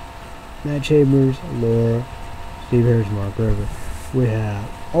 Matt Chambers, Laura, Steve Harris, Mark River. We have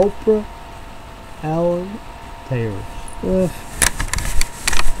Oprah, Alan, Taylor Swift.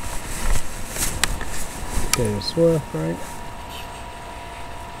 Taylor Swift, right?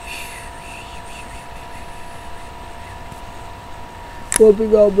 Whoopi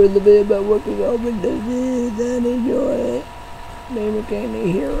Goldberg, the video about Whoopi Goldberg does this and enjoy it. Name of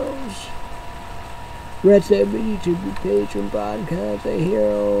Candy Heroes. Red State YouTube page and podcast, the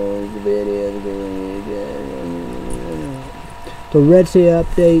heroes, the video, the Red State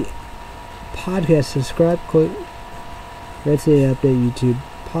Update podcast, subscribe, click. Red State Update YouTube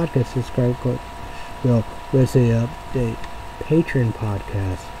podcast, subscribe, click. Well, Red State Update Patreon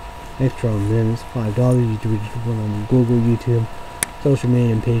podcast. Extra minutes, $5 YouTube on Google, YouTube, social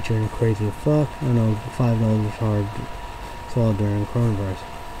media, and Patreon. Crazy as fuck. I know $5 is hard to swallow during coronavirus.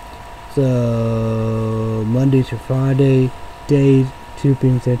 So Monday to Friday days, 2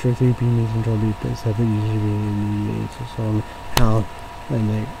 p.m. Central, 3 p.m. Central, be Pacific, usually in the on how they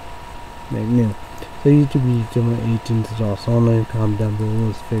make new. So YouTube doing 18 is also online. Comment down below,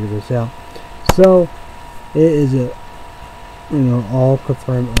 let's figure this out. So it is a all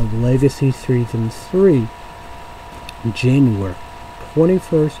confirmed of Legacy Season 3, January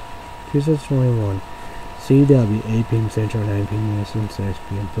 21st, 2021. CW, 8 p.m. Central, 9 p.m. Eastern, 6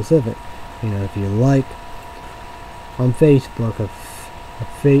 p.m. Pacific. If you like, on Facebook,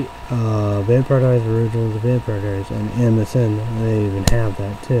 Vampire Diaries Originals of Vampire Diaries, and MSN, they even have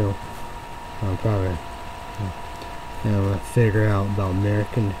that too. I'm probably figure out about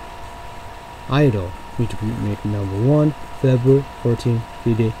American Idol. YouTube make number 1, February 14th,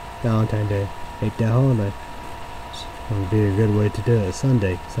 B-Day, Valentine's Day. Make that holiday. It would be a good way to do it.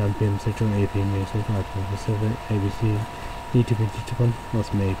 Sunday, 7 p.m. Central, 8 p.m. Eastern, 5 p.m. Pacific, ABC, YouTube, and YouTube.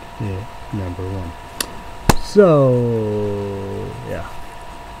 Let's make it number 1. So, yeah.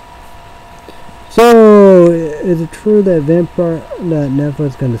 So, is it true that Netflix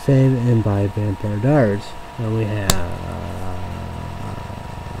is going to save and buy Vampire Diaries? And we have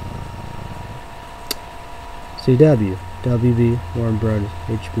CW, WB, Warner Brothers,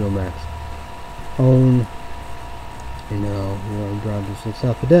 HBO Max. Own, Warner Brothers and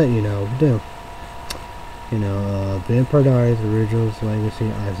stuff. But that, do. Vampire Diaries, Originals, Legacy,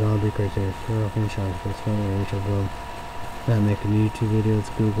 iZombie, Crazy Girlfriend, Sean Fitzgerald, Rachel Bloom. Not making YouTube videos,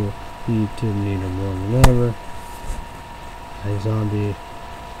 Google, YouTube, need them more than ever. iZombie,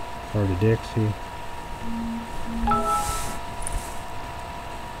 Hardy Dixie.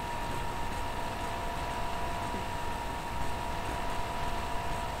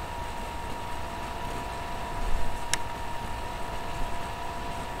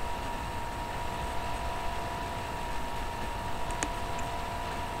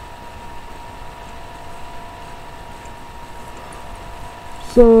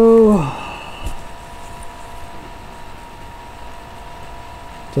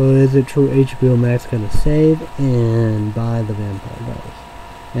 So is it true HBO Max gonna save and buy the Vampire Diaries?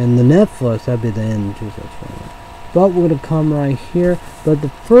 And the Netflix, that'd be the end of 2021. But we're gonna come right here. But the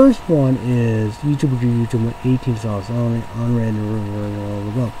first one is YouTube 18 sauce only,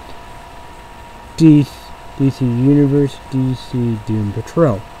 unrated, DC Universe, DC Doom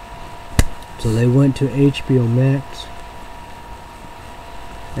Patrol. So they went to HBO Max.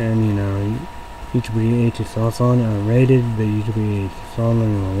 And YouTube 18 sauce on unrated, but YouTube 18 sauce on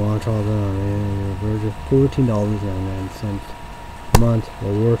and watch all the unrated version. $14.99 a month.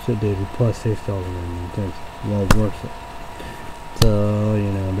 Well worth it, dude. Plus $6.99. Well worth it. So,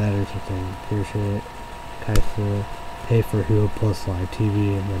 that is the thing. Appreciate it. Kaiser, pay for Hulu Plus Live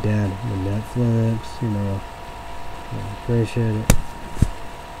TV, and my dad with Netflix, appreciate it.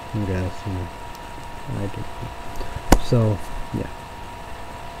 I guess, I do. So, yeah.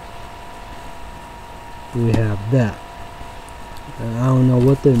 We have that. And I don't know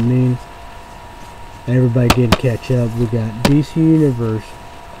what that means. Everybody getting catch up. We got DC Universe,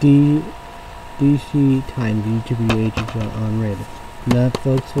 DC Titans, YouTube Agents unrated.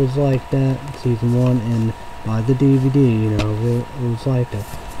 Netflix was like that, season 1, and by the DVD, it was like that.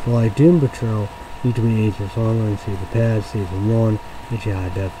 So like Doom Patrol, YouTube Agents online, season pass, season 1, HD high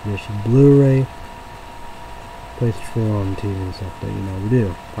definition Blu-ray, places for on TV and stuff that we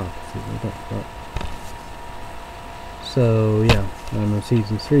do. But so yeah, I don't know,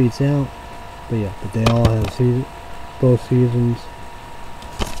 season 3 it's out, but yeah, but they all have both seasons.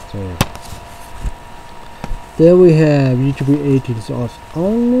 So yeah. Then we have YouTube 18 sauce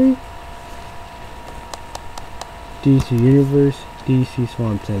only, DC Universe, DC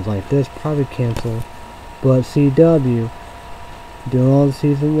Swamp Things. Like this, probably cancel, but CW doing all the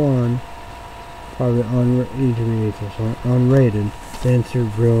season 1, probably unrated. Censored,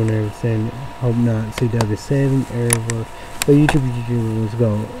 ruin everything. Hope not. CW saving everywhere. But YouTube, let's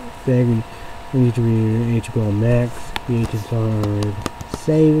go. Begging YouTube HBO Max, VHS on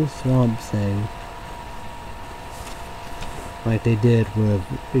save Swamp Thing. Like they did with,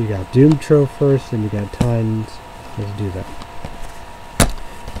 you got Doom Patrol first, and you got Titans. Let's do that.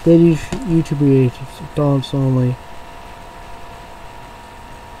 Then YouTube VHS dogs only.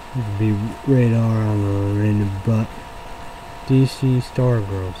 It could be radar on the random butt. DC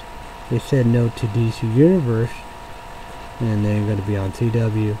Stargirls. They said no to DC Universe, and they're going to be on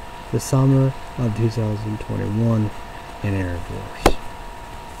CW the summer of 2021 in Air Force.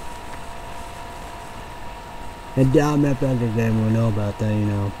 And I'm not that everyone will know about that,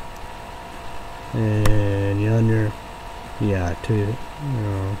 And Yonder, yeah,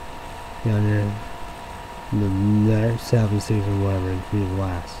 Yonder, the 7th season, whatever, it'll be the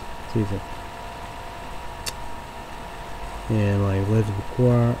last season. And like Elizabeth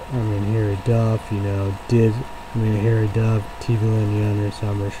McGuire, Harry Duff, Harry Duff, TV Lynn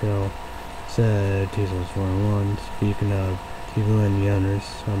Summer Show, said 2021. Speaking of TV Lynn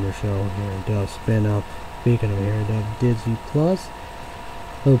Summer Show, Harry Duff spin-off. Speaking of Harry Duff, Disney Plus,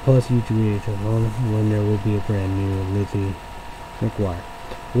 Plus YouTube channel, when there will be a brand new Lizzie McGuire.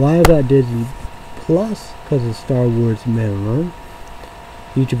 Why about Disney Plus? Because of Star Wars Mandalorian.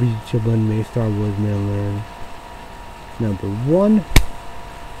 YouTube one make Star Wars Mandalorian #1.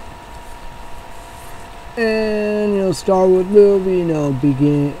 And Star Wars movie,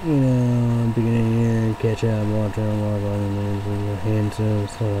 beginning of the year, catch up, watch handsome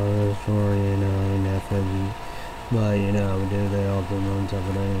Star Wars story, in FFG. But we do that all the months of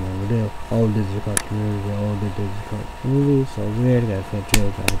it, we do all Disney cartoon movies, all the Disney cartoon movies. So weird, got Fat Joe,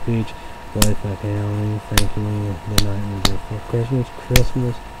 got a Peach, Boys Back Halloween, Frankie, The Night Before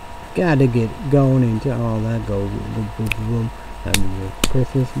Christmas. Gotta get going into all that. Go boom.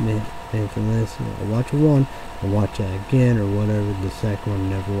 Christmas, man, for this. I watch one, I watch that again, or whatever. The second one,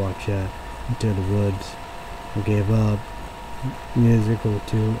 never watch that. Into the Woods. I gave up. Musical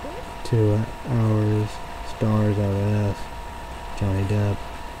 2 hours. Stars out of S. Johnny Depp.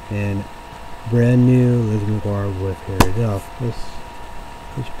 And brand new Liz McGuire with Harry Duff.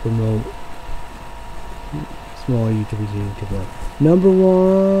 Let's promote small YouTube.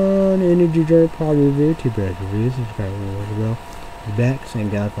 #1 energy drink product review. 2 bread reviews. Subscribe to the back.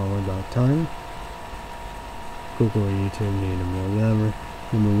 Thank God for about time. Google or YouTube need more than ever.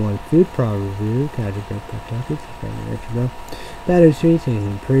 #1 food product review. Casual Grip Kentucky. Subscribe to the Battery Street,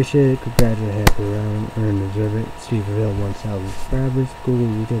 saying appreciate it. Congratulate happy round. Earn deserve it. Steve Reveal 1,000 subscribers. Google,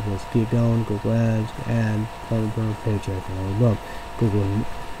 YouTube, let's keep going. Google Ads, ad, burn, paycheck, and all above. Google and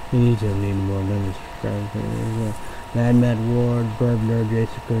YouTube need more than subscribers. Mad Ward, Burb Nerd,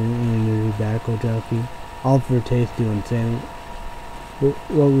 Jason Green, Radical Junkie. All for taste doing same. What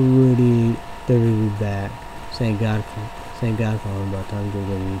would Rudy be back? Thank God for about time.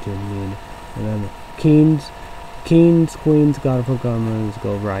 Google YouTube need. Remember, Kings, Queens, God for Governments,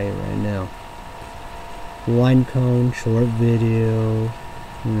 go right now. Wine cone, short video,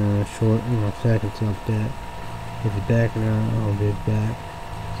 short, seconds update. If you're back now, I'll be back.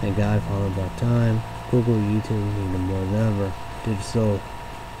 Thank God for about time. Google, YouTube, need them more than ever. Digital,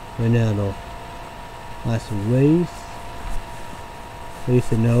 Ronaldo, Last Race,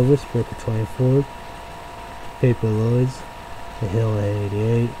 Lisa Nova, Sprinkle 24, Paper Lloyds, The Hill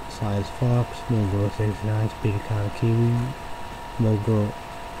 88, Size Fox, Mogul 69, Speedy Con Kiwi,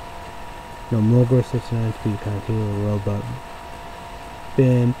 Mogul 69, Speedy Con Kiwi, Robot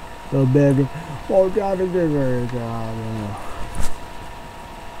Ben, Bill Beggar,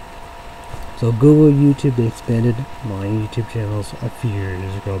 So Google YouTube, they expanded my YouTube channels a few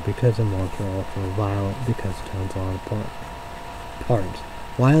years ago because of Monster Ultra Violent, because of tons of parts.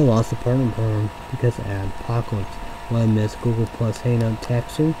 Why I lost the partner program? Because of ad apocalypse. Why I miss Google Plus Hangout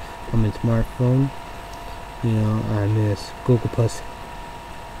texting on my smartphone. I miss Google Plus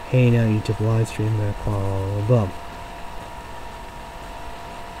Hangout YouTube live stream that I call all above.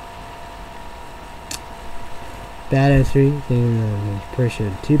 Badass 3,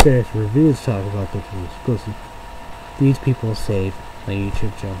 appreciate it. 2 bears reviews talk about this exclusive. These people save my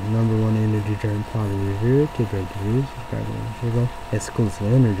YouTube channel. #1 energy drink product review. 2 bears reviews. Subscribe to the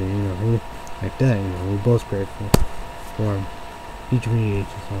exclusive energy, like that. We're both grateful for them. Each video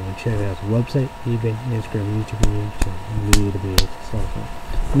check out the website, eBay, Instagram, YouTube, media,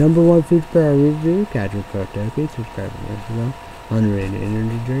 #1 food product review. Casual Kentucky. Subscribe to the Unrated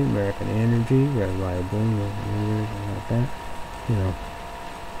energy drink, American Energy, reliable, like that.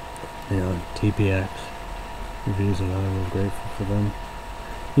 TPX reviews, and I'm grateful for them.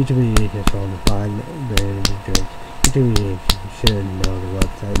 Each video is on the 5 energy drinks. Each video should know the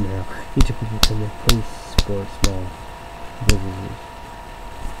website now. Each of you can please support small businesses.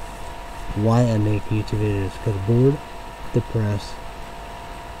 Why I make YouTube videos? Because bored, depressed,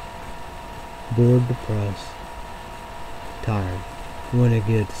 tired. When it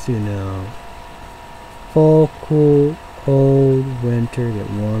gets fall, cool, cold, winter, get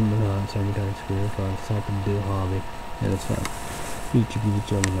warm, but not summertime, school, find something to do, hobby, and it's fun. Each of you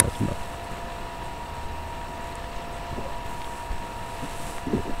children has enough.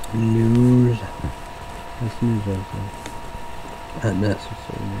 News. That's news, not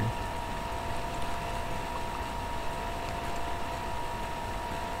necessary news.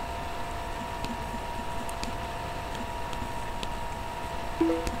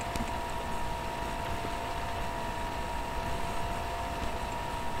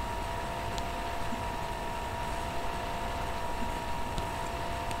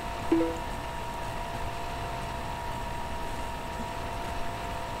 So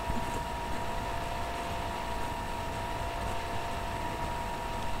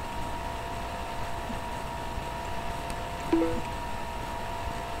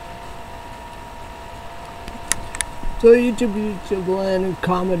YouTube land and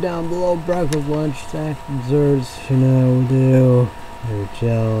comment down below. Breakfast, lunch, snack, desserts, you know we do.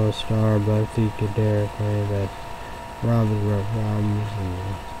 Jello, Starbucks, Ika, Dairy Queen, that's Robin's, and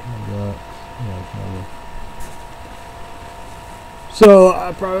Starbucks. So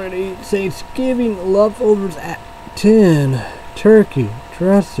I probably eat Thanksgiving leftovers at 10. Turkey,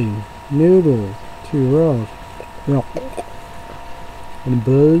 dressing, noodles, 2 rolls. And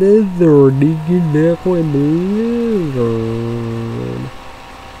Blizzard, liquid Blizzard.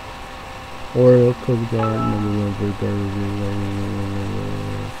 Oreo cookie jar, number 1 for burger.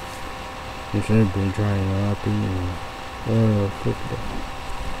 You should be trying up in Oreo cookie jar.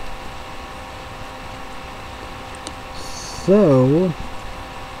 So,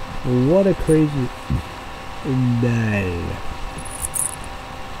 what a crazy day.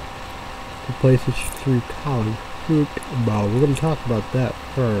 The PlayStation 3 college football. We're going to talk about that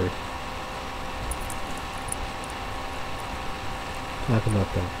first.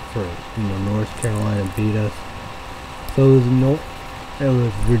 You know, North Carolina beat us. So it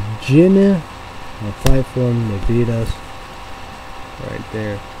was Virginia. I'll fight for them. They beat us right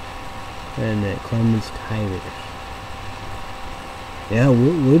there. And at Clemens Tigers. Yeah,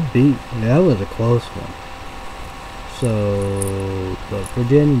 we beat. That was a close one. So, but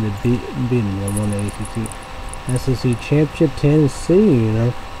Virginia beat them. Won the ACC. SEC Championship. Tennessee, you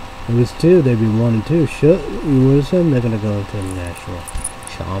know. It was 2, they'd be 1-2. You would assume they're going to go into the national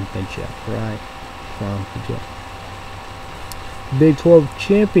championship, right? Championship. Big 12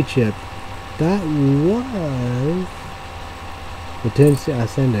 championship. That was the Tennessee. I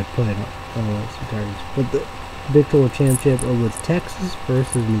said they played but the Big 12 championship was Texas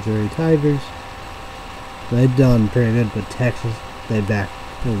versus Missouri Tigers. They've done pretty good, but Texas, they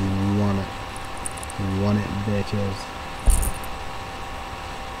won it. Won it, bitches.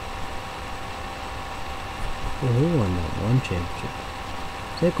 Well, who won that one championship?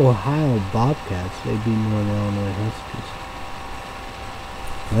 It's like Ohio Bobcats. They beat Northern Illinois Huskies.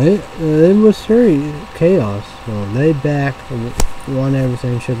 It was very chaos. So they won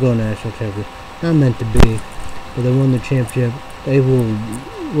everything. Should go national championship. Not meant to be, but they won the championship. They will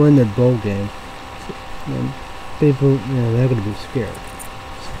win their bowl game. And people, you know, they're gonna be scared.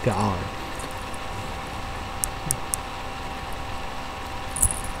 Scarred.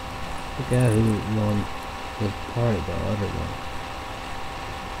 The guy who won was part of the other one.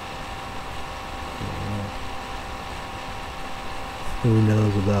 Who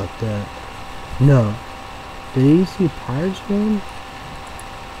knows about that? No. Did you see Pirates win?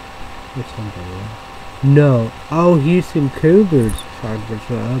 Or something, right? No. Oh, Houston Cougars charged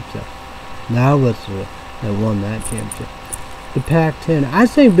for an upset. That was that won that championship. The Pac-10. I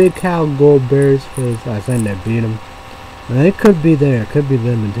think Big Cal Gold Bears because I think they beat them. And it could be there. It could be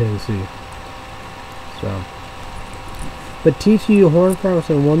them in Tennessee. So. But TCU Horned Frogs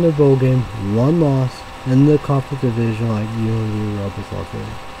won their bowl game. 1 loss in the conference division like UNLV Rebels also. I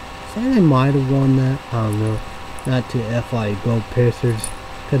think they might have won that. I don't know. Not to FIU Gold Pacers.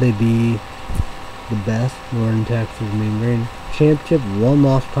 Could they be the best? Northern Texas Mean Green championship. 1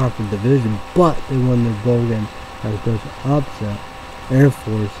 loss conference division. But they won their bowl game. As opposed to upset. Air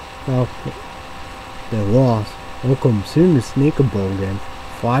Force. They lost. Oklahoma Sooners sneak a bowl game.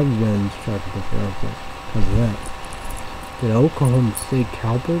 5 wins. Tried to go for upset. Because of that. Did Oklahoma State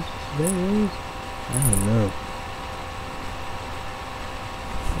Cowboys? That is? I don't know.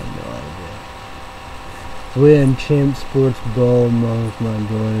 I have no idea. We had Champ Sports Bowl, most of my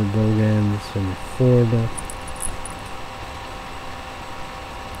enjoyable bowl games in Florida.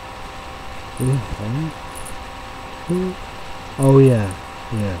 Oh yeah.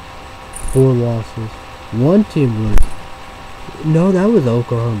 4 losses. One team was... No, that was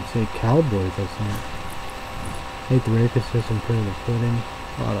Oklahoma State Cowboys, I think. I think the Rakers system put in the pudding.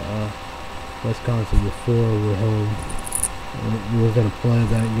 A lot of Wisconsin before we're home. We were gonna play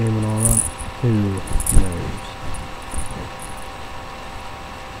that game and all that. Who knows?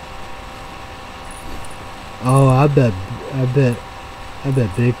 Oh, I bet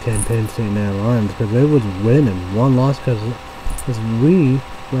Big Ten Penn State Nittany Lions because they was winning. 1 loss because we,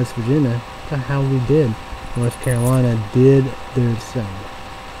 West Virginia, that's how we did. North Carolina did their thing.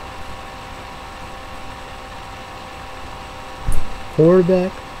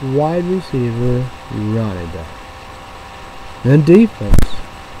 Quarterback, wide receiver, running back. And defense.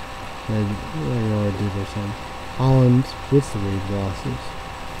 They already did their thing. Hollins with 3 losses.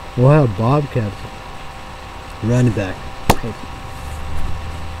 We'll have Bobcats running back.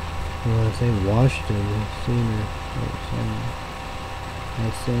 Well, I say Washington Senior.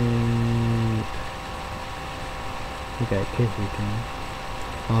 I got kick return.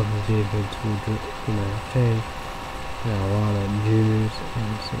 Offensive defense will change. Got a lot of juniors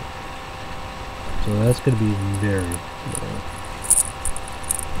and so that's gonna be very good.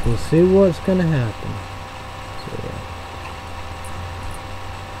 We'll see what's gonna happen. So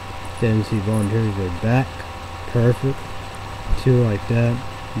Tennessee Volunteers are back. Perfect. Two like that.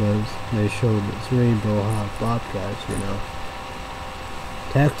 They showed the cerebral hot Bobcats,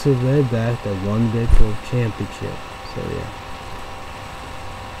 Texas, they're back. They won the Big 12 championship. So yeah.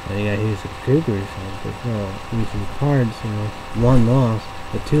 And you got Houston Cougars, Houston Cards, one loss,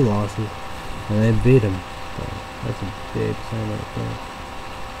 but two losses, and they beat them. So that's a big sign right there.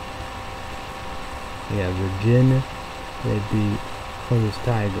 Yeah, Virginia, they beat Columbus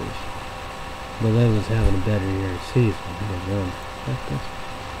Tigers, but they was having a better year season. They won.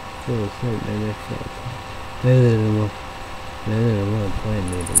 That's really certain they mixed up. They didn't want to play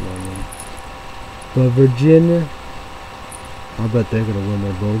neither one. But Virginia, I bet they're going to win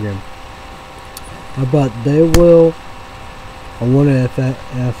their bowl game. I bet they will. I wonder if that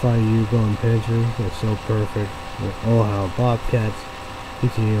FIU going pitchers are so perfect. Oh, how Bobcats,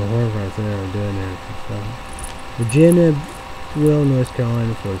 PTU Horvath there are doing their stuff. Virginia will, North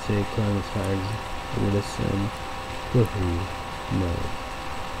Carolina, Florida State, Columbus Tigers, would assume. But who knows?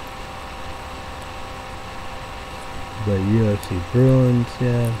 But UFC Bruins,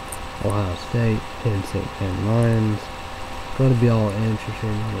 yeah. Ohio State, Penn State, Penn Lions. Going to be all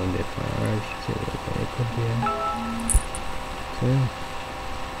interesting when they fire. See what they could be at. So yeah.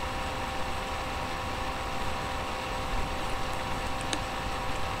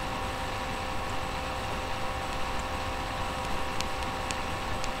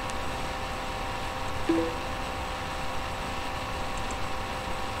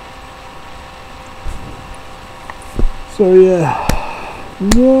 So yeah.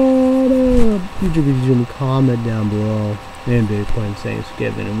 What up? You comment down below. NBA playing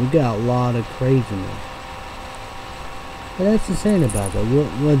Thanksgiving, and we got a lot of craziness. But that's the thing about that.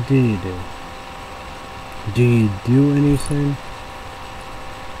 What do you do? Do you do anything?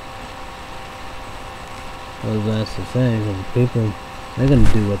 Well, that's the thing. And people, they're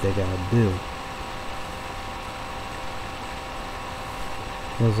gonna do what they gotta do.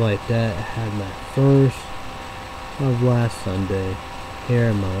 It was like that. I had my first of last Sunday here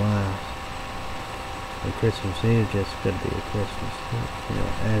in my last. And Christmas Eve just gonna be a Christmas,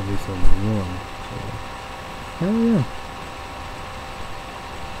 every Sunday morning. So, I don't know.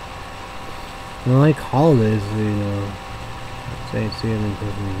 I like holidays, Thanksgiving,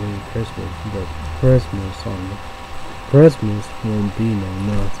 Christmas, but Christmas won't be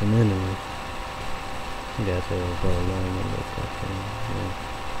nothing anyway. I guess I will go along with it,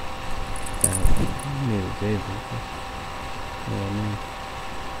 New Year's Eve.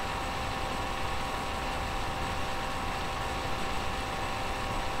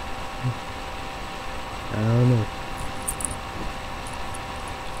 I don't know.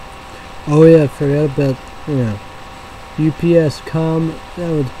 Oh yeah, I forgot about, UPS come. That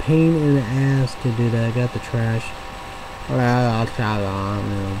was a pain in the ass to do that. I got the trash. I'll try it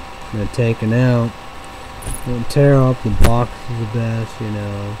on, they're taken out. Tear up the box is the best,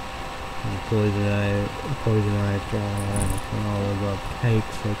 poison ivy, and all of the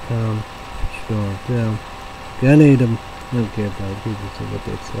cakes that come. Just going through. Gonna eat them. Don't care about people see what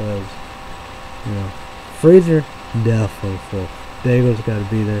they says. Freezer definitely full. Bagels gotta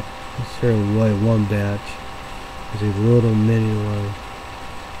be there. Certainly away one batch. These little mini ones.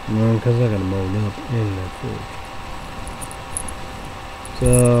 Because I gotta mold up in that fridge.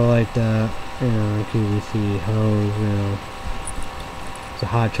 So like that, QVC hose, it's a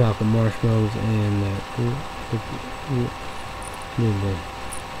hot chocolate marshmallows and that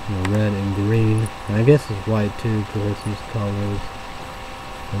red and green. And I guess it's white too, Christmas colors.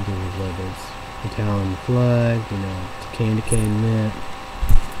 And these letters. Italian flag, candy cane mint.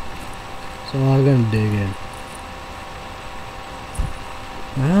 So I'm gonna dig in.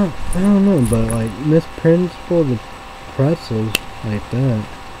 I don't know, but like Miss Principal, the pretzels like that,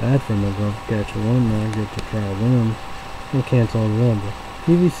 bad for my girl. Catch one, I get to try them. And cancel them. But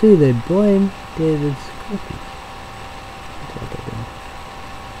PVC, they blame David's cookies. That's what they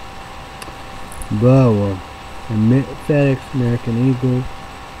do. Boa, FedEx American Eagle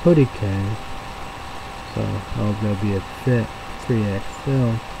hoodie cane. So I hope that'll be a fit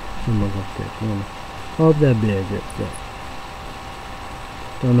 3XL. I'm not gonna pick one. I hope that'll be a good fit.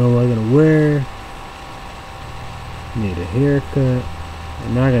 Don't know what I'm gonna wear. Need a haircut.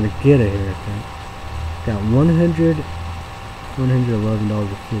 I'm not gonna get a haircut. Got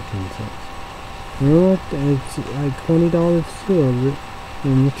 $111.15. You know what? It's like $20 too of it.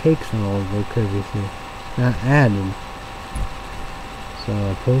 And the cake's all over because it's not added. So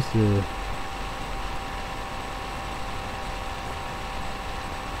I posted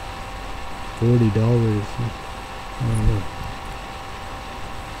 $40. I don't know.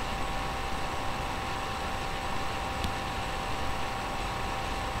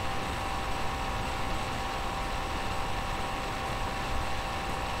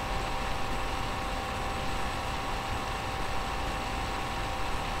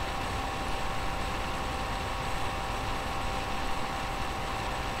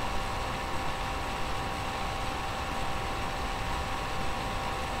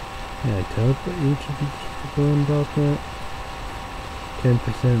 Yeah, I tell each of people about that. 10%,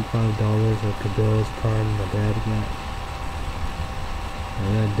 $5 of Cabela's card my dad got.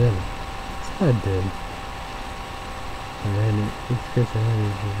 And I did it. So I did. And then it's just a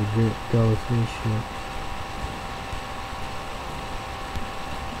good $1 shit.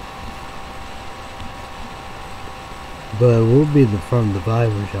 But we'll be from the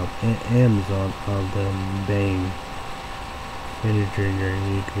Viber shop, Amazon, of the Bang. Energy drink,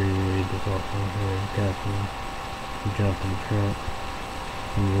 you can reread the talk on her and caffeine. Jump in the trunk.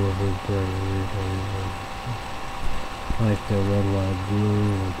 And Wolverine Burger. I like the red, white, blue,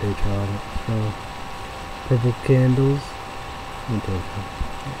 and patriotic. So, purple candles.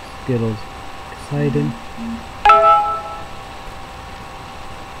 Skittles. Excited.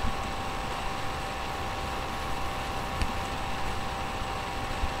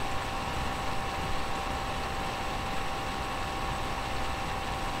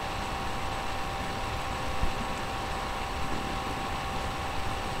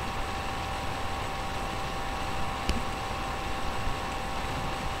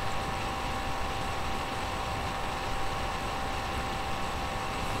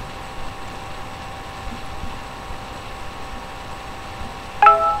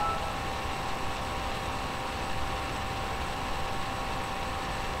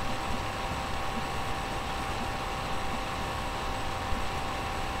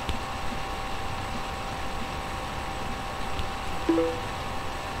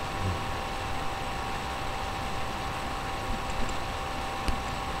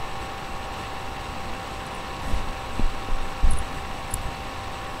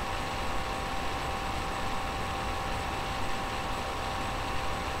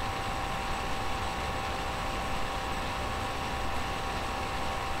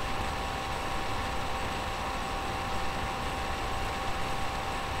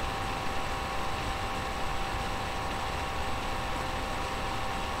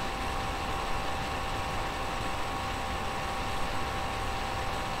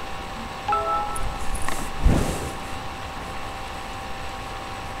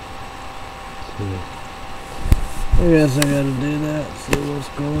 I guess I gotta do that, see what's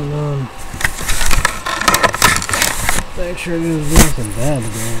going on. Make sure there's nothing bad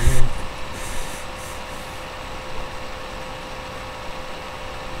going on.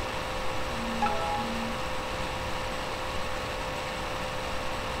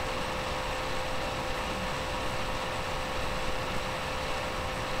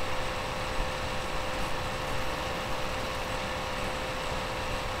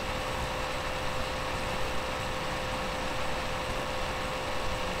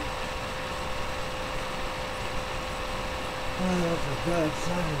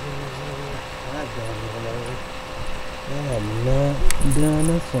 I'm not done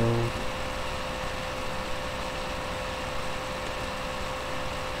a song.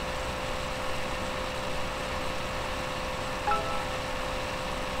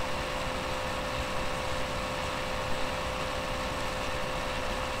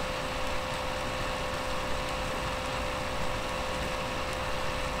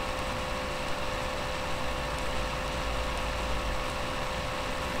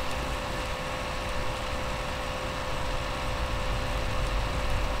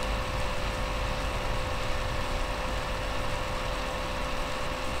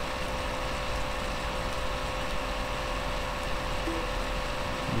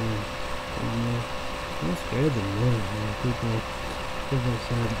 I'm scared to move, man. People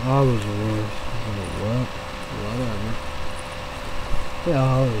said always the worst. I'm like, what? Whatever. They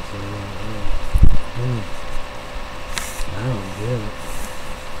always say that, yeah. I don't get it.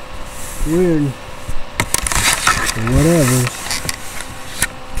 Weird. Whatever.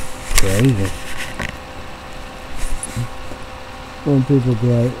 Crazy. When people be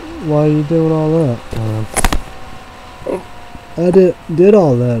like, why are you doing all that? I did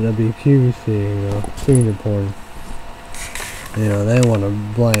all that to be QVC, you know, Singapore. You know, they want to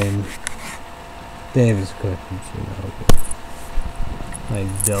blame Davis Cookies, you know, like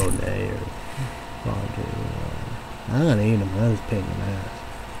Donay or Roger, you know. I'm gonna eat them, I was picking ass.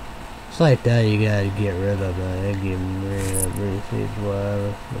 It's like that, you gotta get rid of that. They give them receipts,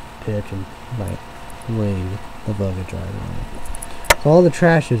 whatever, the pitch and like leave the bucket driver on it. So all the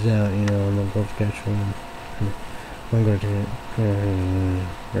trash is out, you know, and they'll go catch one. I'm going to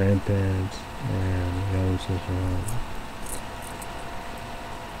grandparents and young sister.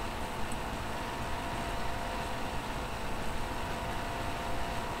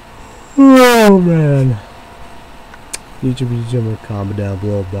 Oh man. YouTube will comment down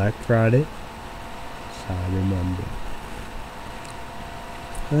below Black Friday. Cyber Monday.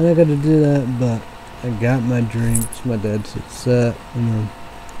 I'm not gonna do that, but I got my drinks, my dad's set, you know.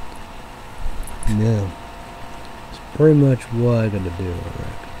 Yeah. It's pretty much what I gotta do, I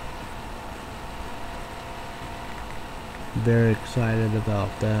reckon. Very excited about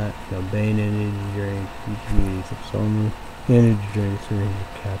that. You know, Bane energy drink, usually some energy drinks or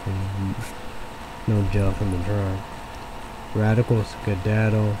caffeine, no junk in the trunk. Radical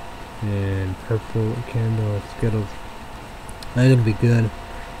Skedaddle and Purple Candle Skittles. That's gonna be good.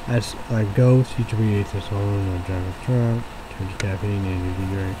 That's like Ghost, YouTube eats this on no junk in the trunk, change caffeine, energy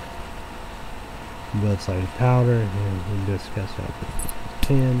drink. Blood-sided powder, and we discussed that with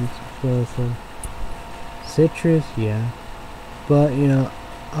tins, awesome. Citrus, yeah. But, you know,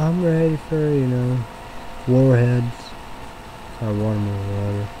 I'm ready for, you know, warheads. Or watermelon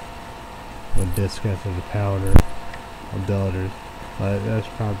water. With discussed the powder. Or builders. But that's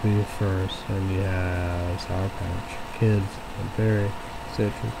probably first. And you have Sour Patch Kids, and berry,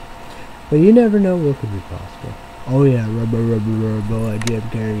 citrus. But you never know what could be possible. Oh yeah, Rubber, Jim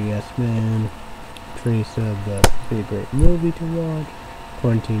Carrey, yes man. Teresa, but be a great movie to watch.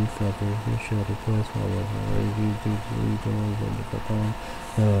 Quarantine Flipper, the Shelter Plus,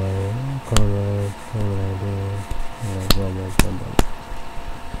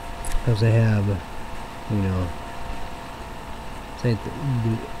 because they have, you know, say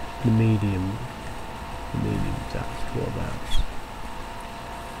the medium size 12 ounce.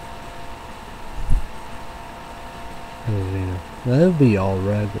 You know, that'd be all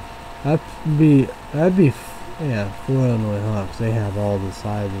regular. That'd be yeah, for Illinois Hawks. They have all the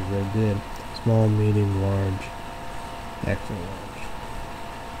sizes they did. Small, medium, large, extra large.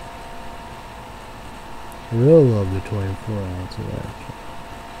 I really love the 24 ounce of that.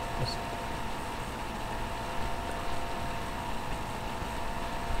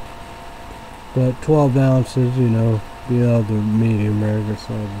 But 12 ounces, you know, the other medium regular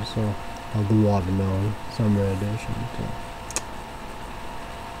sizes, so of the watermelon summer edition. So.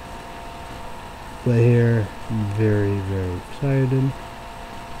 But here, very, very excited.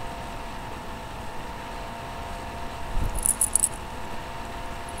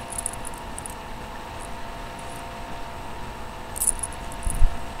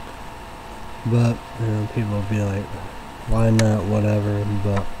 But, you know, people will be like, why not, whatever,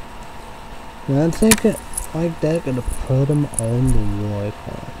 but I think it, like that, gonna put them on the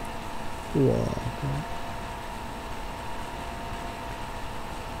Wi-Fi. Wow.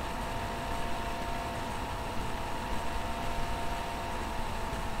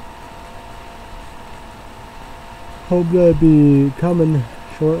 Hope that'll be coming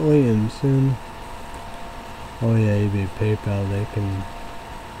shortly and soon. Oh yeah, EB PayPal, they can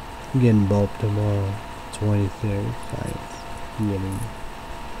get in bulk tomorrow, 23rd. Getting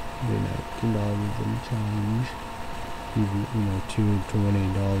 $19 and change. You know, $220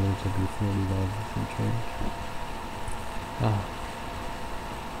 would be $40 and change. Ah,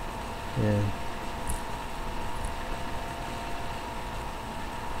 yeah.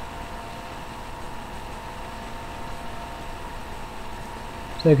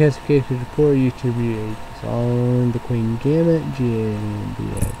 So I guess in case you support YouTube, it's on the Queen Gambit,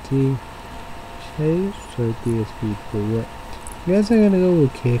 GAMBIT, Chase, so PSP for what? You guys are gonna go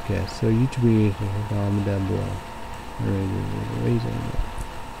with Kick-Ass, so YouTube is comment down below. Reason.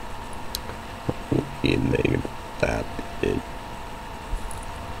 You make that big.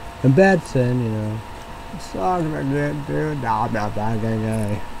 And Bad said, you know, songs are good, dude. Nah, I'm not that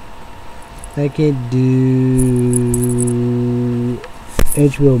guy. I can do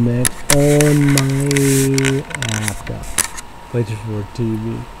HBO Max on my laptop. PlayStation 4 TV,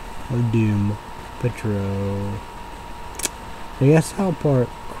 or Doom, Patrol. I guess South Park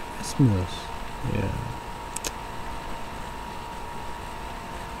Christmas. Yeah.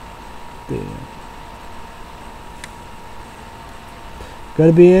 Damn.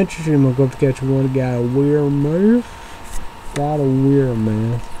 Gotta be interesting. We'll go to catch one guy wear a mask. Gotta wear a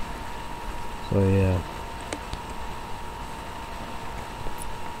mask. So yeah.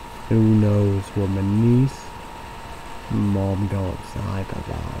 Who knows what my niece and mom don't like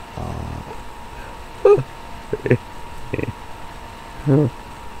about that.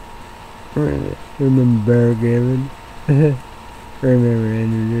 Remember Bear Gavin? Remember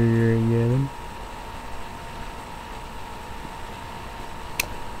Andrew Gavin?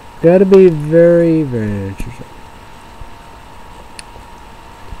 Gotta be very, very interesting.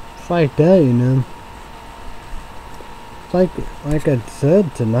 It's like that, you know. It's like I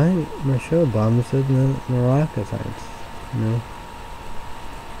said tonight, Michelle Obama said in the rocket science, you know.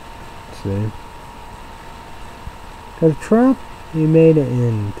 See? Because Trump, he made it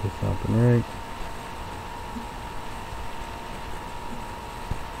into something, right?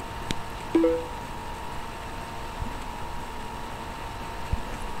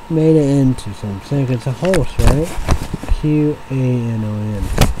 Made it into something. It's a horse, right? QAnon.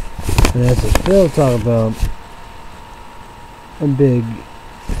 And as I still talk about a big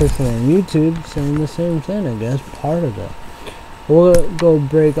person on YouTube saying the same thing, I guess, part of it. We'll go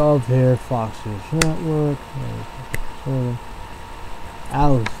break off here, Fox News Network,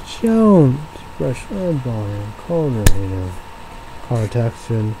 Alex Jones, Rush Limbaugh, Calder, you know, Carl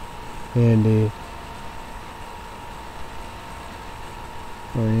Texan, Andy,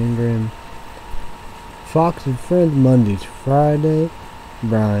 Ingram, Fox and Friends Mondays, Friday,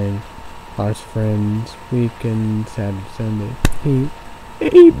 Brian, Fox Friends, Weekend, Saturday, Sunday, Pete,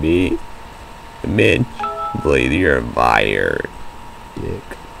 me, Mitch, believe you're fired,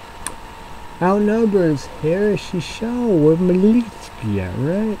 Dick. Outnumbers, Harris Show with Malitsky,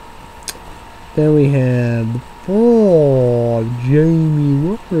 right? Then we have Jamie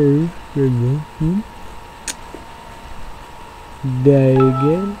Waters,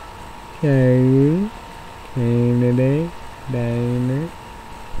 Dagan, Carrie, Kennedy, Dana.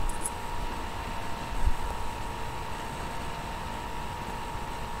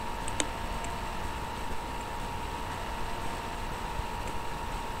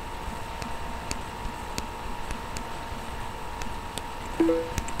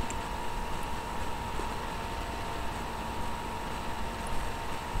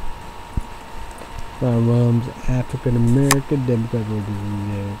 Ron Williams, African American, Democrat will be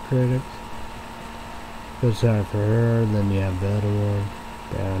critics. Feel sorry for her. Then you have the other one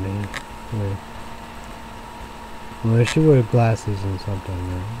down here. Well, she wear glasses and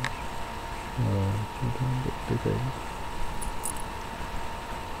something, right?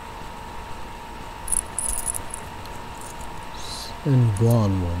 And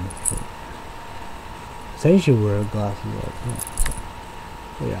blonde one. Say she wear glasses like that.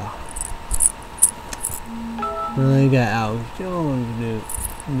 Yeah. Well, you got Alex Jones,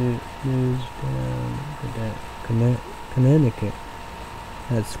 news down Connecticut.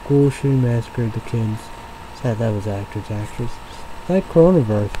 That school shooting massacred the kids. Sad that was actors. It's like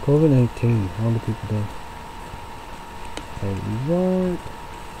coronavirus, COVID-19. How many people died? Like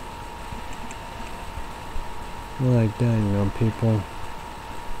what? Like that, you know, people.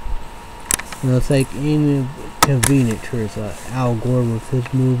 Well, it's like inconvenient truth. Al Gore with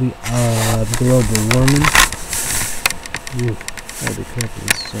his movie, Global Warming. Ooh, I'll be careful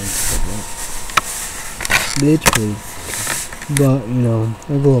with something like that. Bitch, please. But, you know,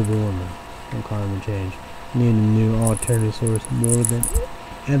 a global warming and climate change. Need a new alternative source more than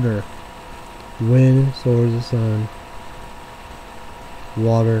ever. Wind, source of sun,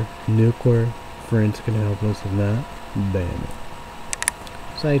 water, nuclear. Friends can help us with that. Ban it.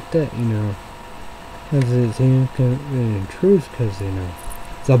 It's like that, you know. Because it's in truth, because, you know,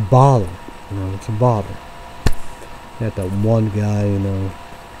 it's a bother. You know, it's a bother. You got that one guy, you know,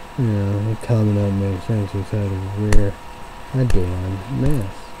 he coming up makes sense. He's had a weird, a damn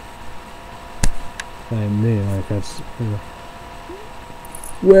mess. Like me, like that's, you know,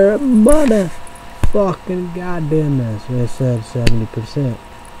 we're a motherfucking goddamn mess. They said 70%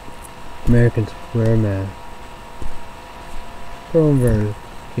 Americans wear a mask. Coronavirus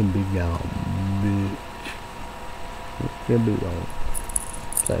can be gone, bitch. It can be gone.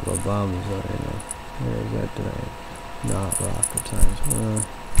 It's like Obama's, you know, where is that today? Not rocket science.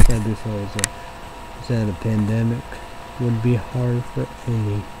 Said before, said a pandemic would be hard for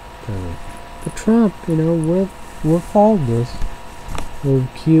any country. But Trump, you know, with all this, with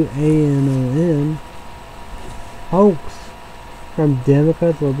QAnon hoax from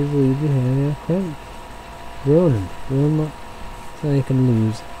Democrats, liberals, leaving Clinton, ruin him, so they can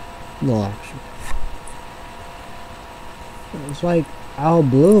lose the election. It's like Al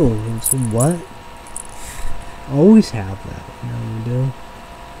Blue. It's what? Always have that, you know, we do.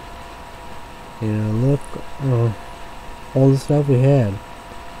 You know, look, all the stuff we had.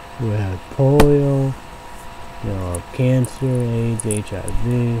 We had polio, cancer, AIDS,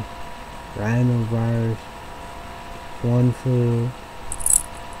 HIV, rhinovirus, swine flu,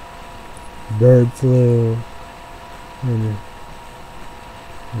 bird flu, and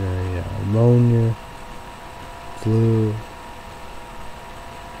pneumonia, flu,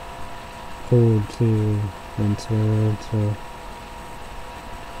 cold flu, influenza,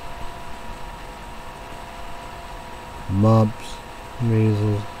 mumps,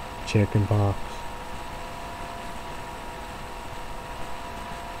 measles, chickenpox,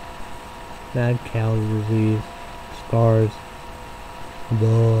 mad cow disease, scars,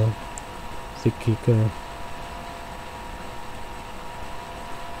 Ebola, Zika,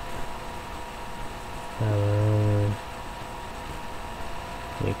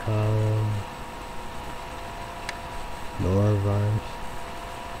 Ecolo, norovirus.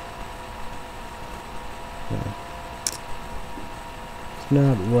 It's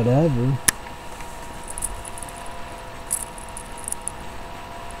not whatever.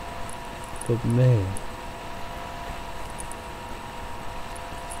 But man.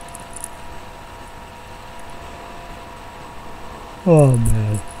 Oh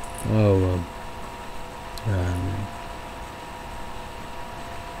man. Oh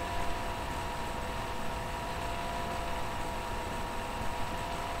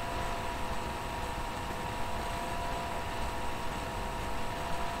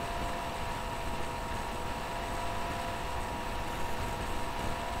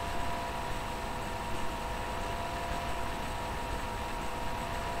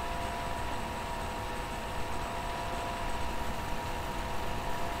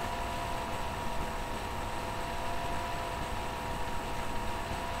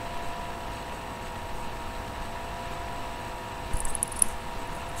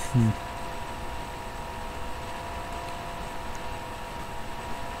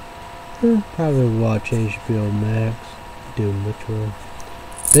probably watch HBO Max, Doom Patrol.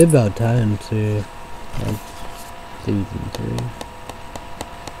 It's about time to season 3.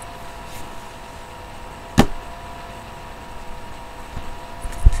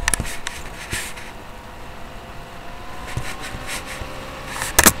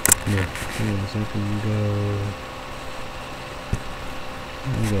 Yeah, I can go. I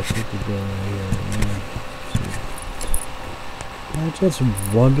guess we could go right here. Yeah. I just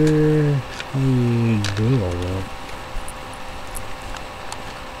wonder how you do all that.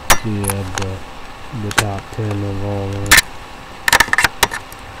 So you have the top 10 of all that.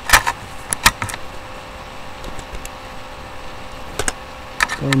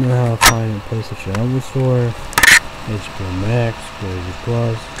 Don't know how to find a place to show store. HBO Max, Disney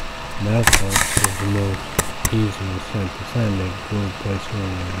Plus, Netflix is the most easily sent to send a good place to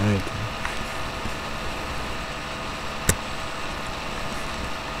run your iTunes.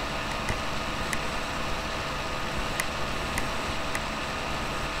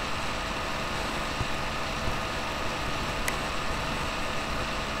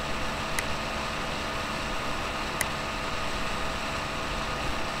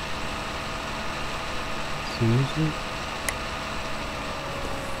 Seriously?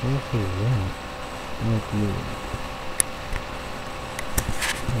 What is that? Not good.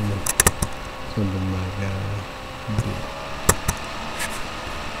 Something like that.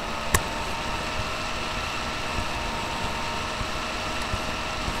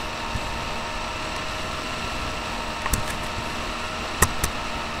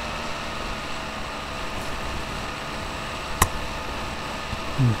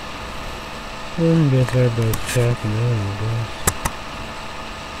 I guess everybody's checking in, I guess.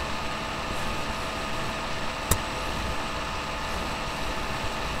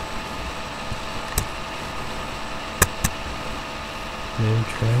 Name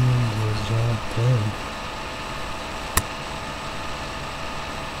training is job done.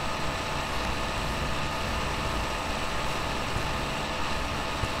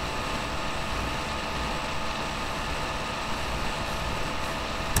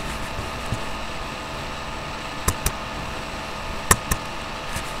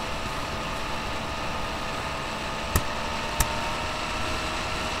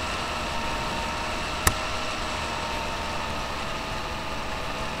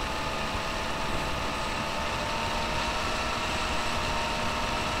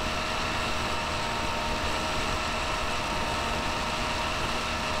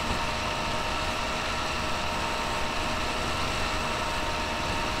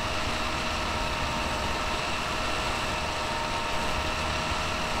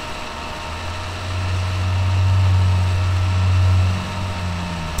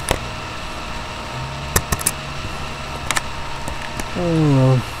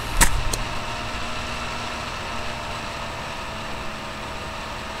 Oh,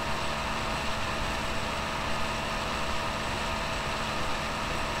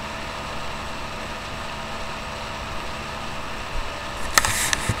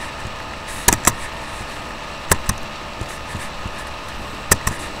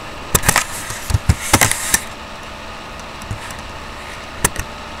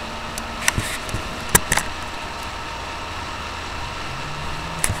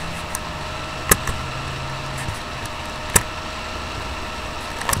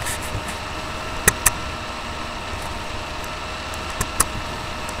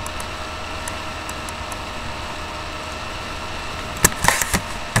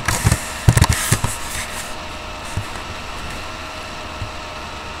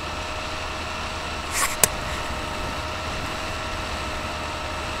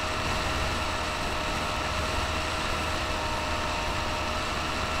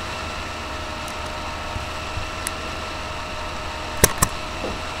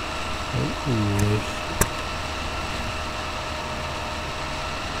 English.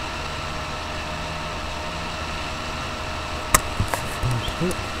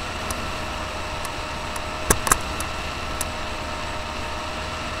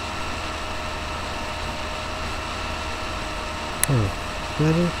 Oh,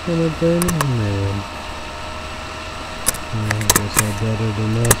 better than a Burning Man. I guess I'm better than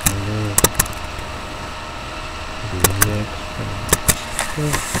nothing, right? The X.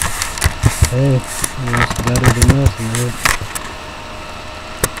 Hey, it's better than nothing, right?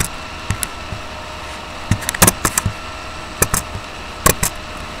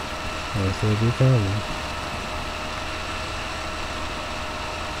 That's every time.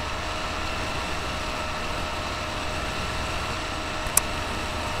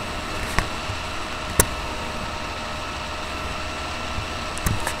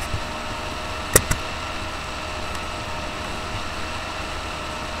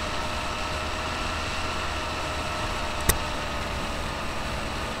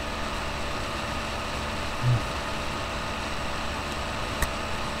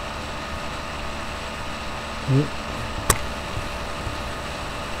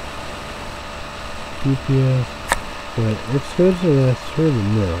 GPS, but it's supposed to last through the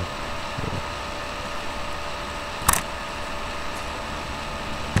mill.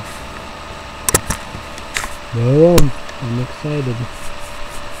 Well, I'm excited.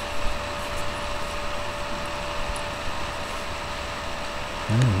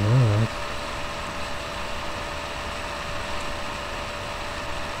 I don't know.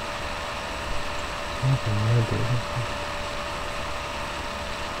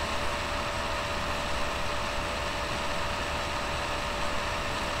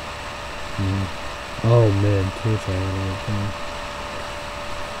 Oh man, too far.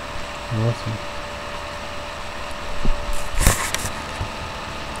 Awesome.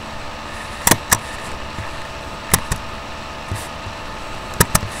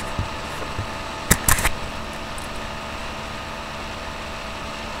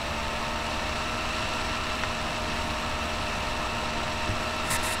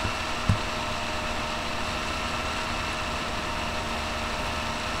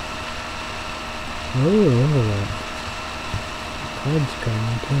 Oh, look at that. Card's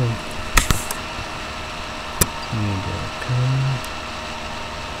coming too. Need that card.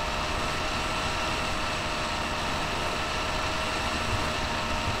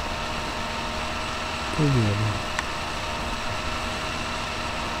 Together.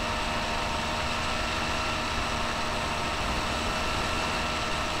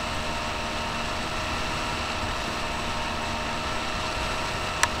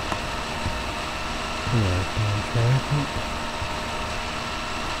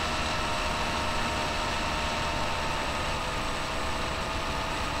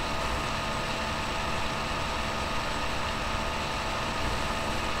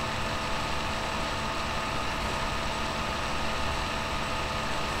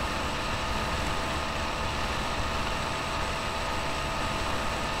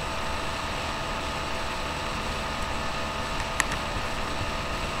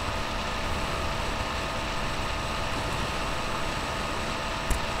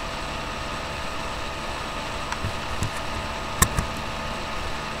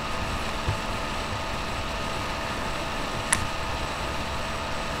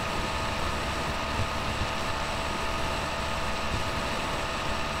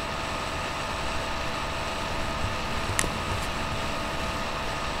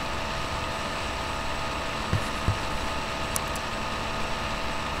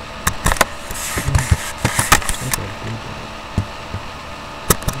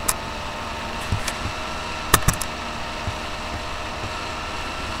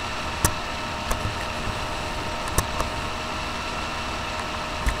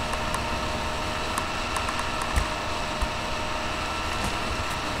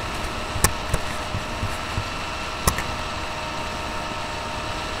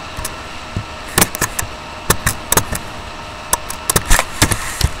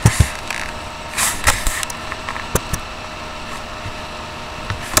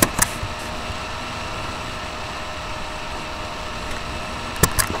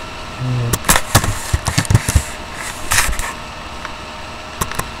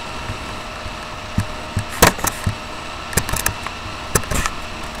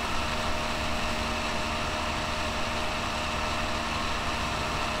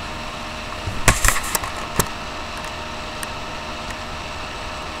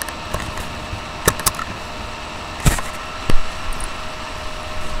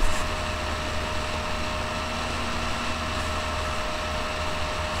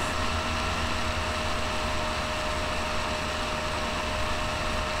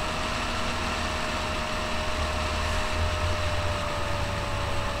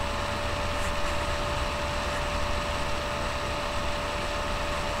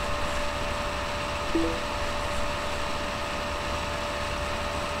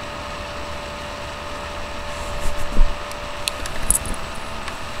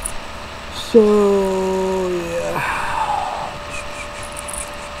 So yeah,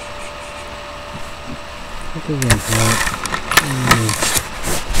 what is that?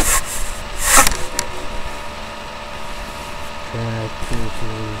 Trash,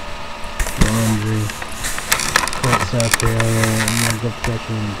 dishes, laundry, cuts out there. I'm gonna go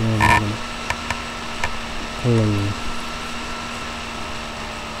fetching and doing it. Clean.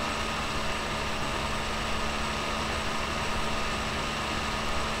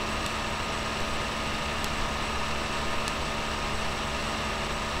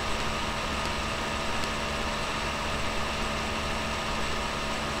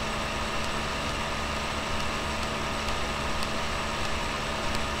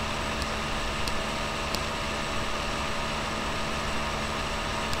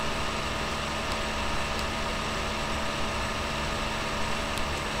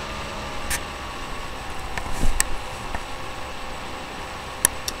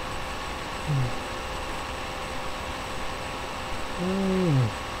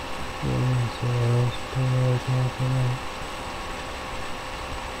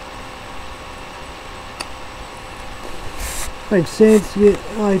 Like Saints get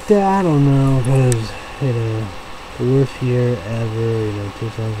like that, I don't know, because the worst year ever,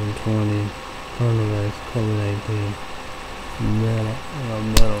 2020, coronavirus, COVID-19,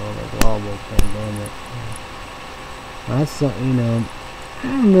 middle of a global pandemic. That's I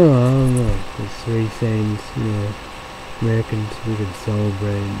don't know. There's three things, Americans we could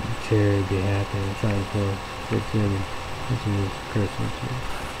celebrate, and cheer, be happy, and thankful for Christmas, Christmas.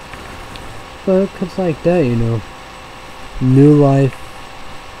 But it's like that, new life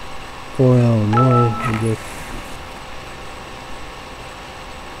for Illinois, and just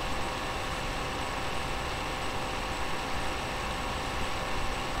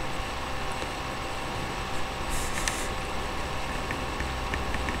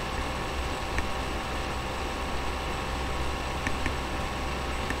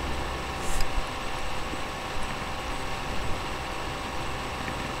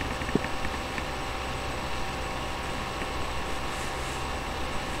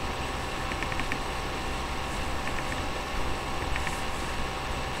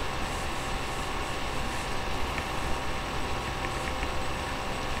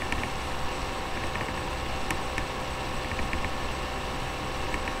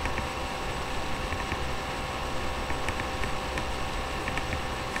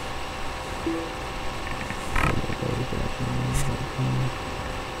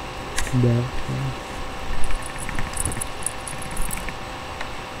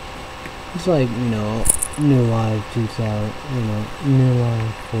it's like, new life 2000, new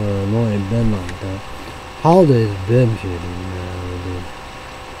life for Illinois been like that. Holidays been shitty,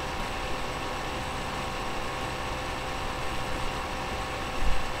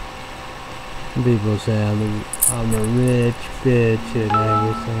 People say I'm a rich bitch and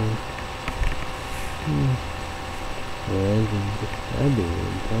everything. Well, that'd be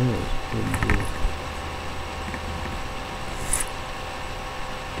really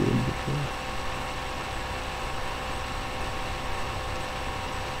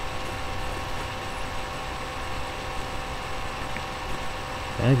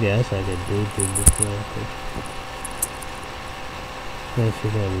I guess I could do before. I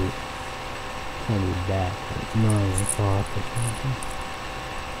should have be back at 9 o'clock or something.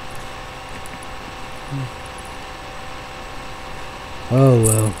 Oh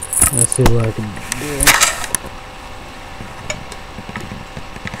well, let's see what I can do.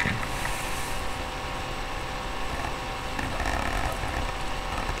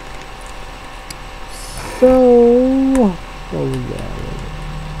 So, what was that?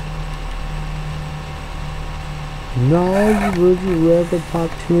 Knowledge Virgin Record Pop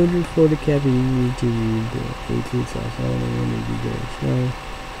 240 caffeine TV 18 sauce. I don't know when to do this.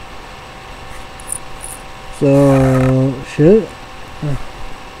 So, shit.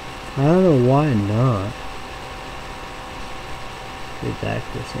 I don't know why not. Be back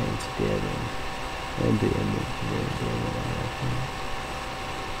to Thanksgiving. Won't be in the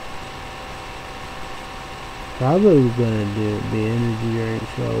probably gonna do the energy drink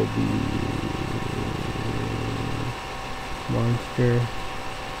show will be Monster.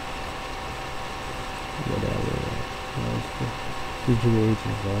 Whatever. Monster. CGH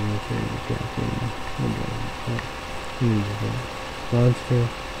is volunteer caffeine. Monster,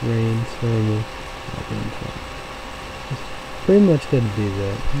 rain, thermal, it's pretty much gonna be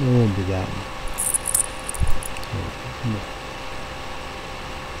that. It won't be that one.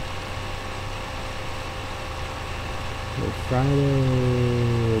 So Friday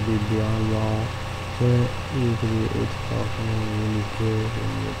will be Beyond Wall. But usually 8 o'clock when you do it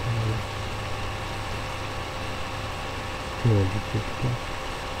and you're tired. 250 bucks.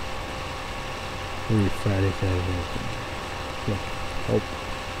 Maybe Friday, Saturday. Yeah. Hope.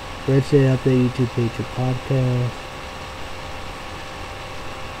 Wednesday update YouTube page or podcast.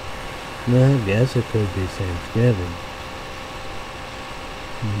 No, I guess it could be Thanksgiving.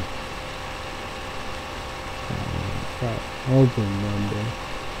 Open Monday.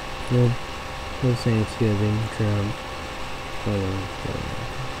 Well, no Thanksgiving, Trump.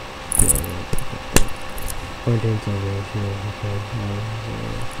 Quarantine celebration.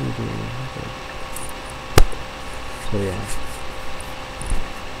 So yeah.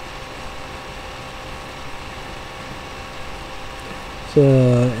 So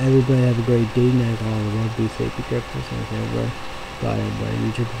everybody have a great day. Night all the love. Be safe. Be careful. Thanks everybody. Bye everybody.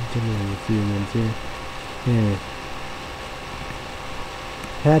 YouTube continue in a few minutes here. Anyway.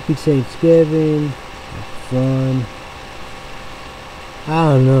 Happy Thanksgiving. Have fun. I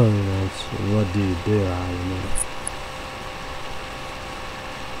don't know, you know, what do you do? I don't know.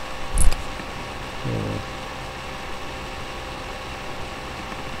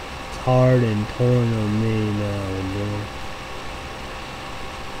 It's hard and torn on me now, you know.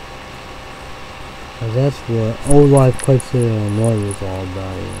 Cause that's what Old Life Clips Illinois was all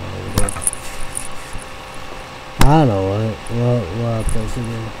about, you know. I don't know what place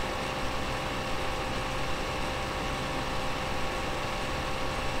again.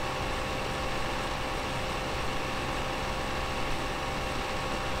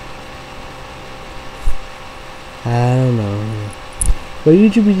 I don't know. But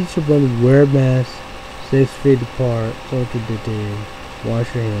YouTube teach your brother wear a mask, 6 feet apart, social distancing,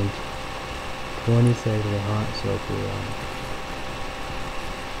 wash your hands, 20 seconds of hot soapy water.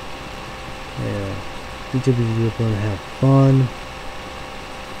 Yeah. YouTube teach your brother have fun.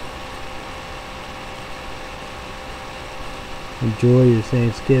 Enjoy your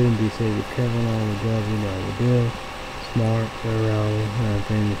Thanksgiving, be safe, be careful, all the drugs you know what to do. Smart, go around,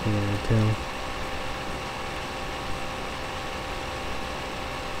 famous, you know what to tell.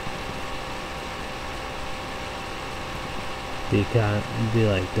 Be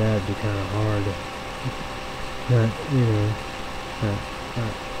like that, be kind of hard. Not, you know,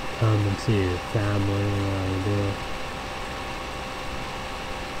 not come and see your family, you know how to do it.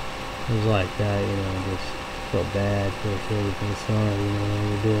 It was like that, you know, just feel bad, feel shitty, sorry, you know how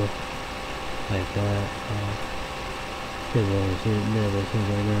to do it. Like that. People always see it, never see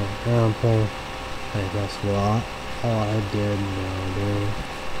it around play. Like that's what all I did, you know, do.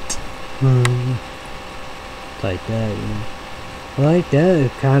 Like that, you know. Like that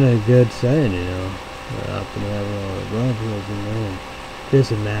is kind of a good saying, you know. Up and having all the relatives, you know.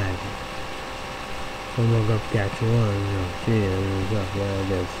 Just imagine. Someone go catch one, you know, shit, and up there,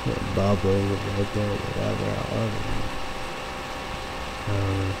 just bubbling right there, whatever, however,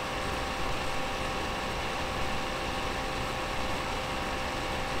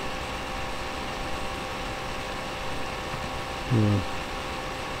 you know.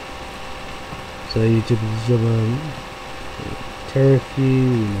 So YouTube is turkey,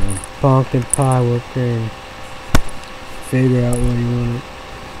 you know, pumpkin pie, whipped cream. Figure out what you want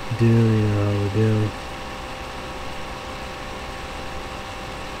to do, you know how to do.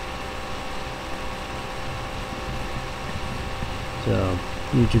 So,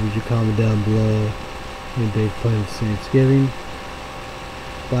 YouTube, would you comment down below any big plans for Thanksgiving,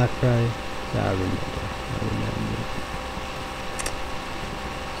 Black Friday, I remember.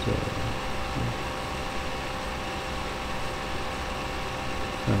 So,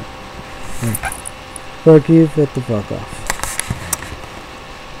 Alright. Fuck you, get the fuck off.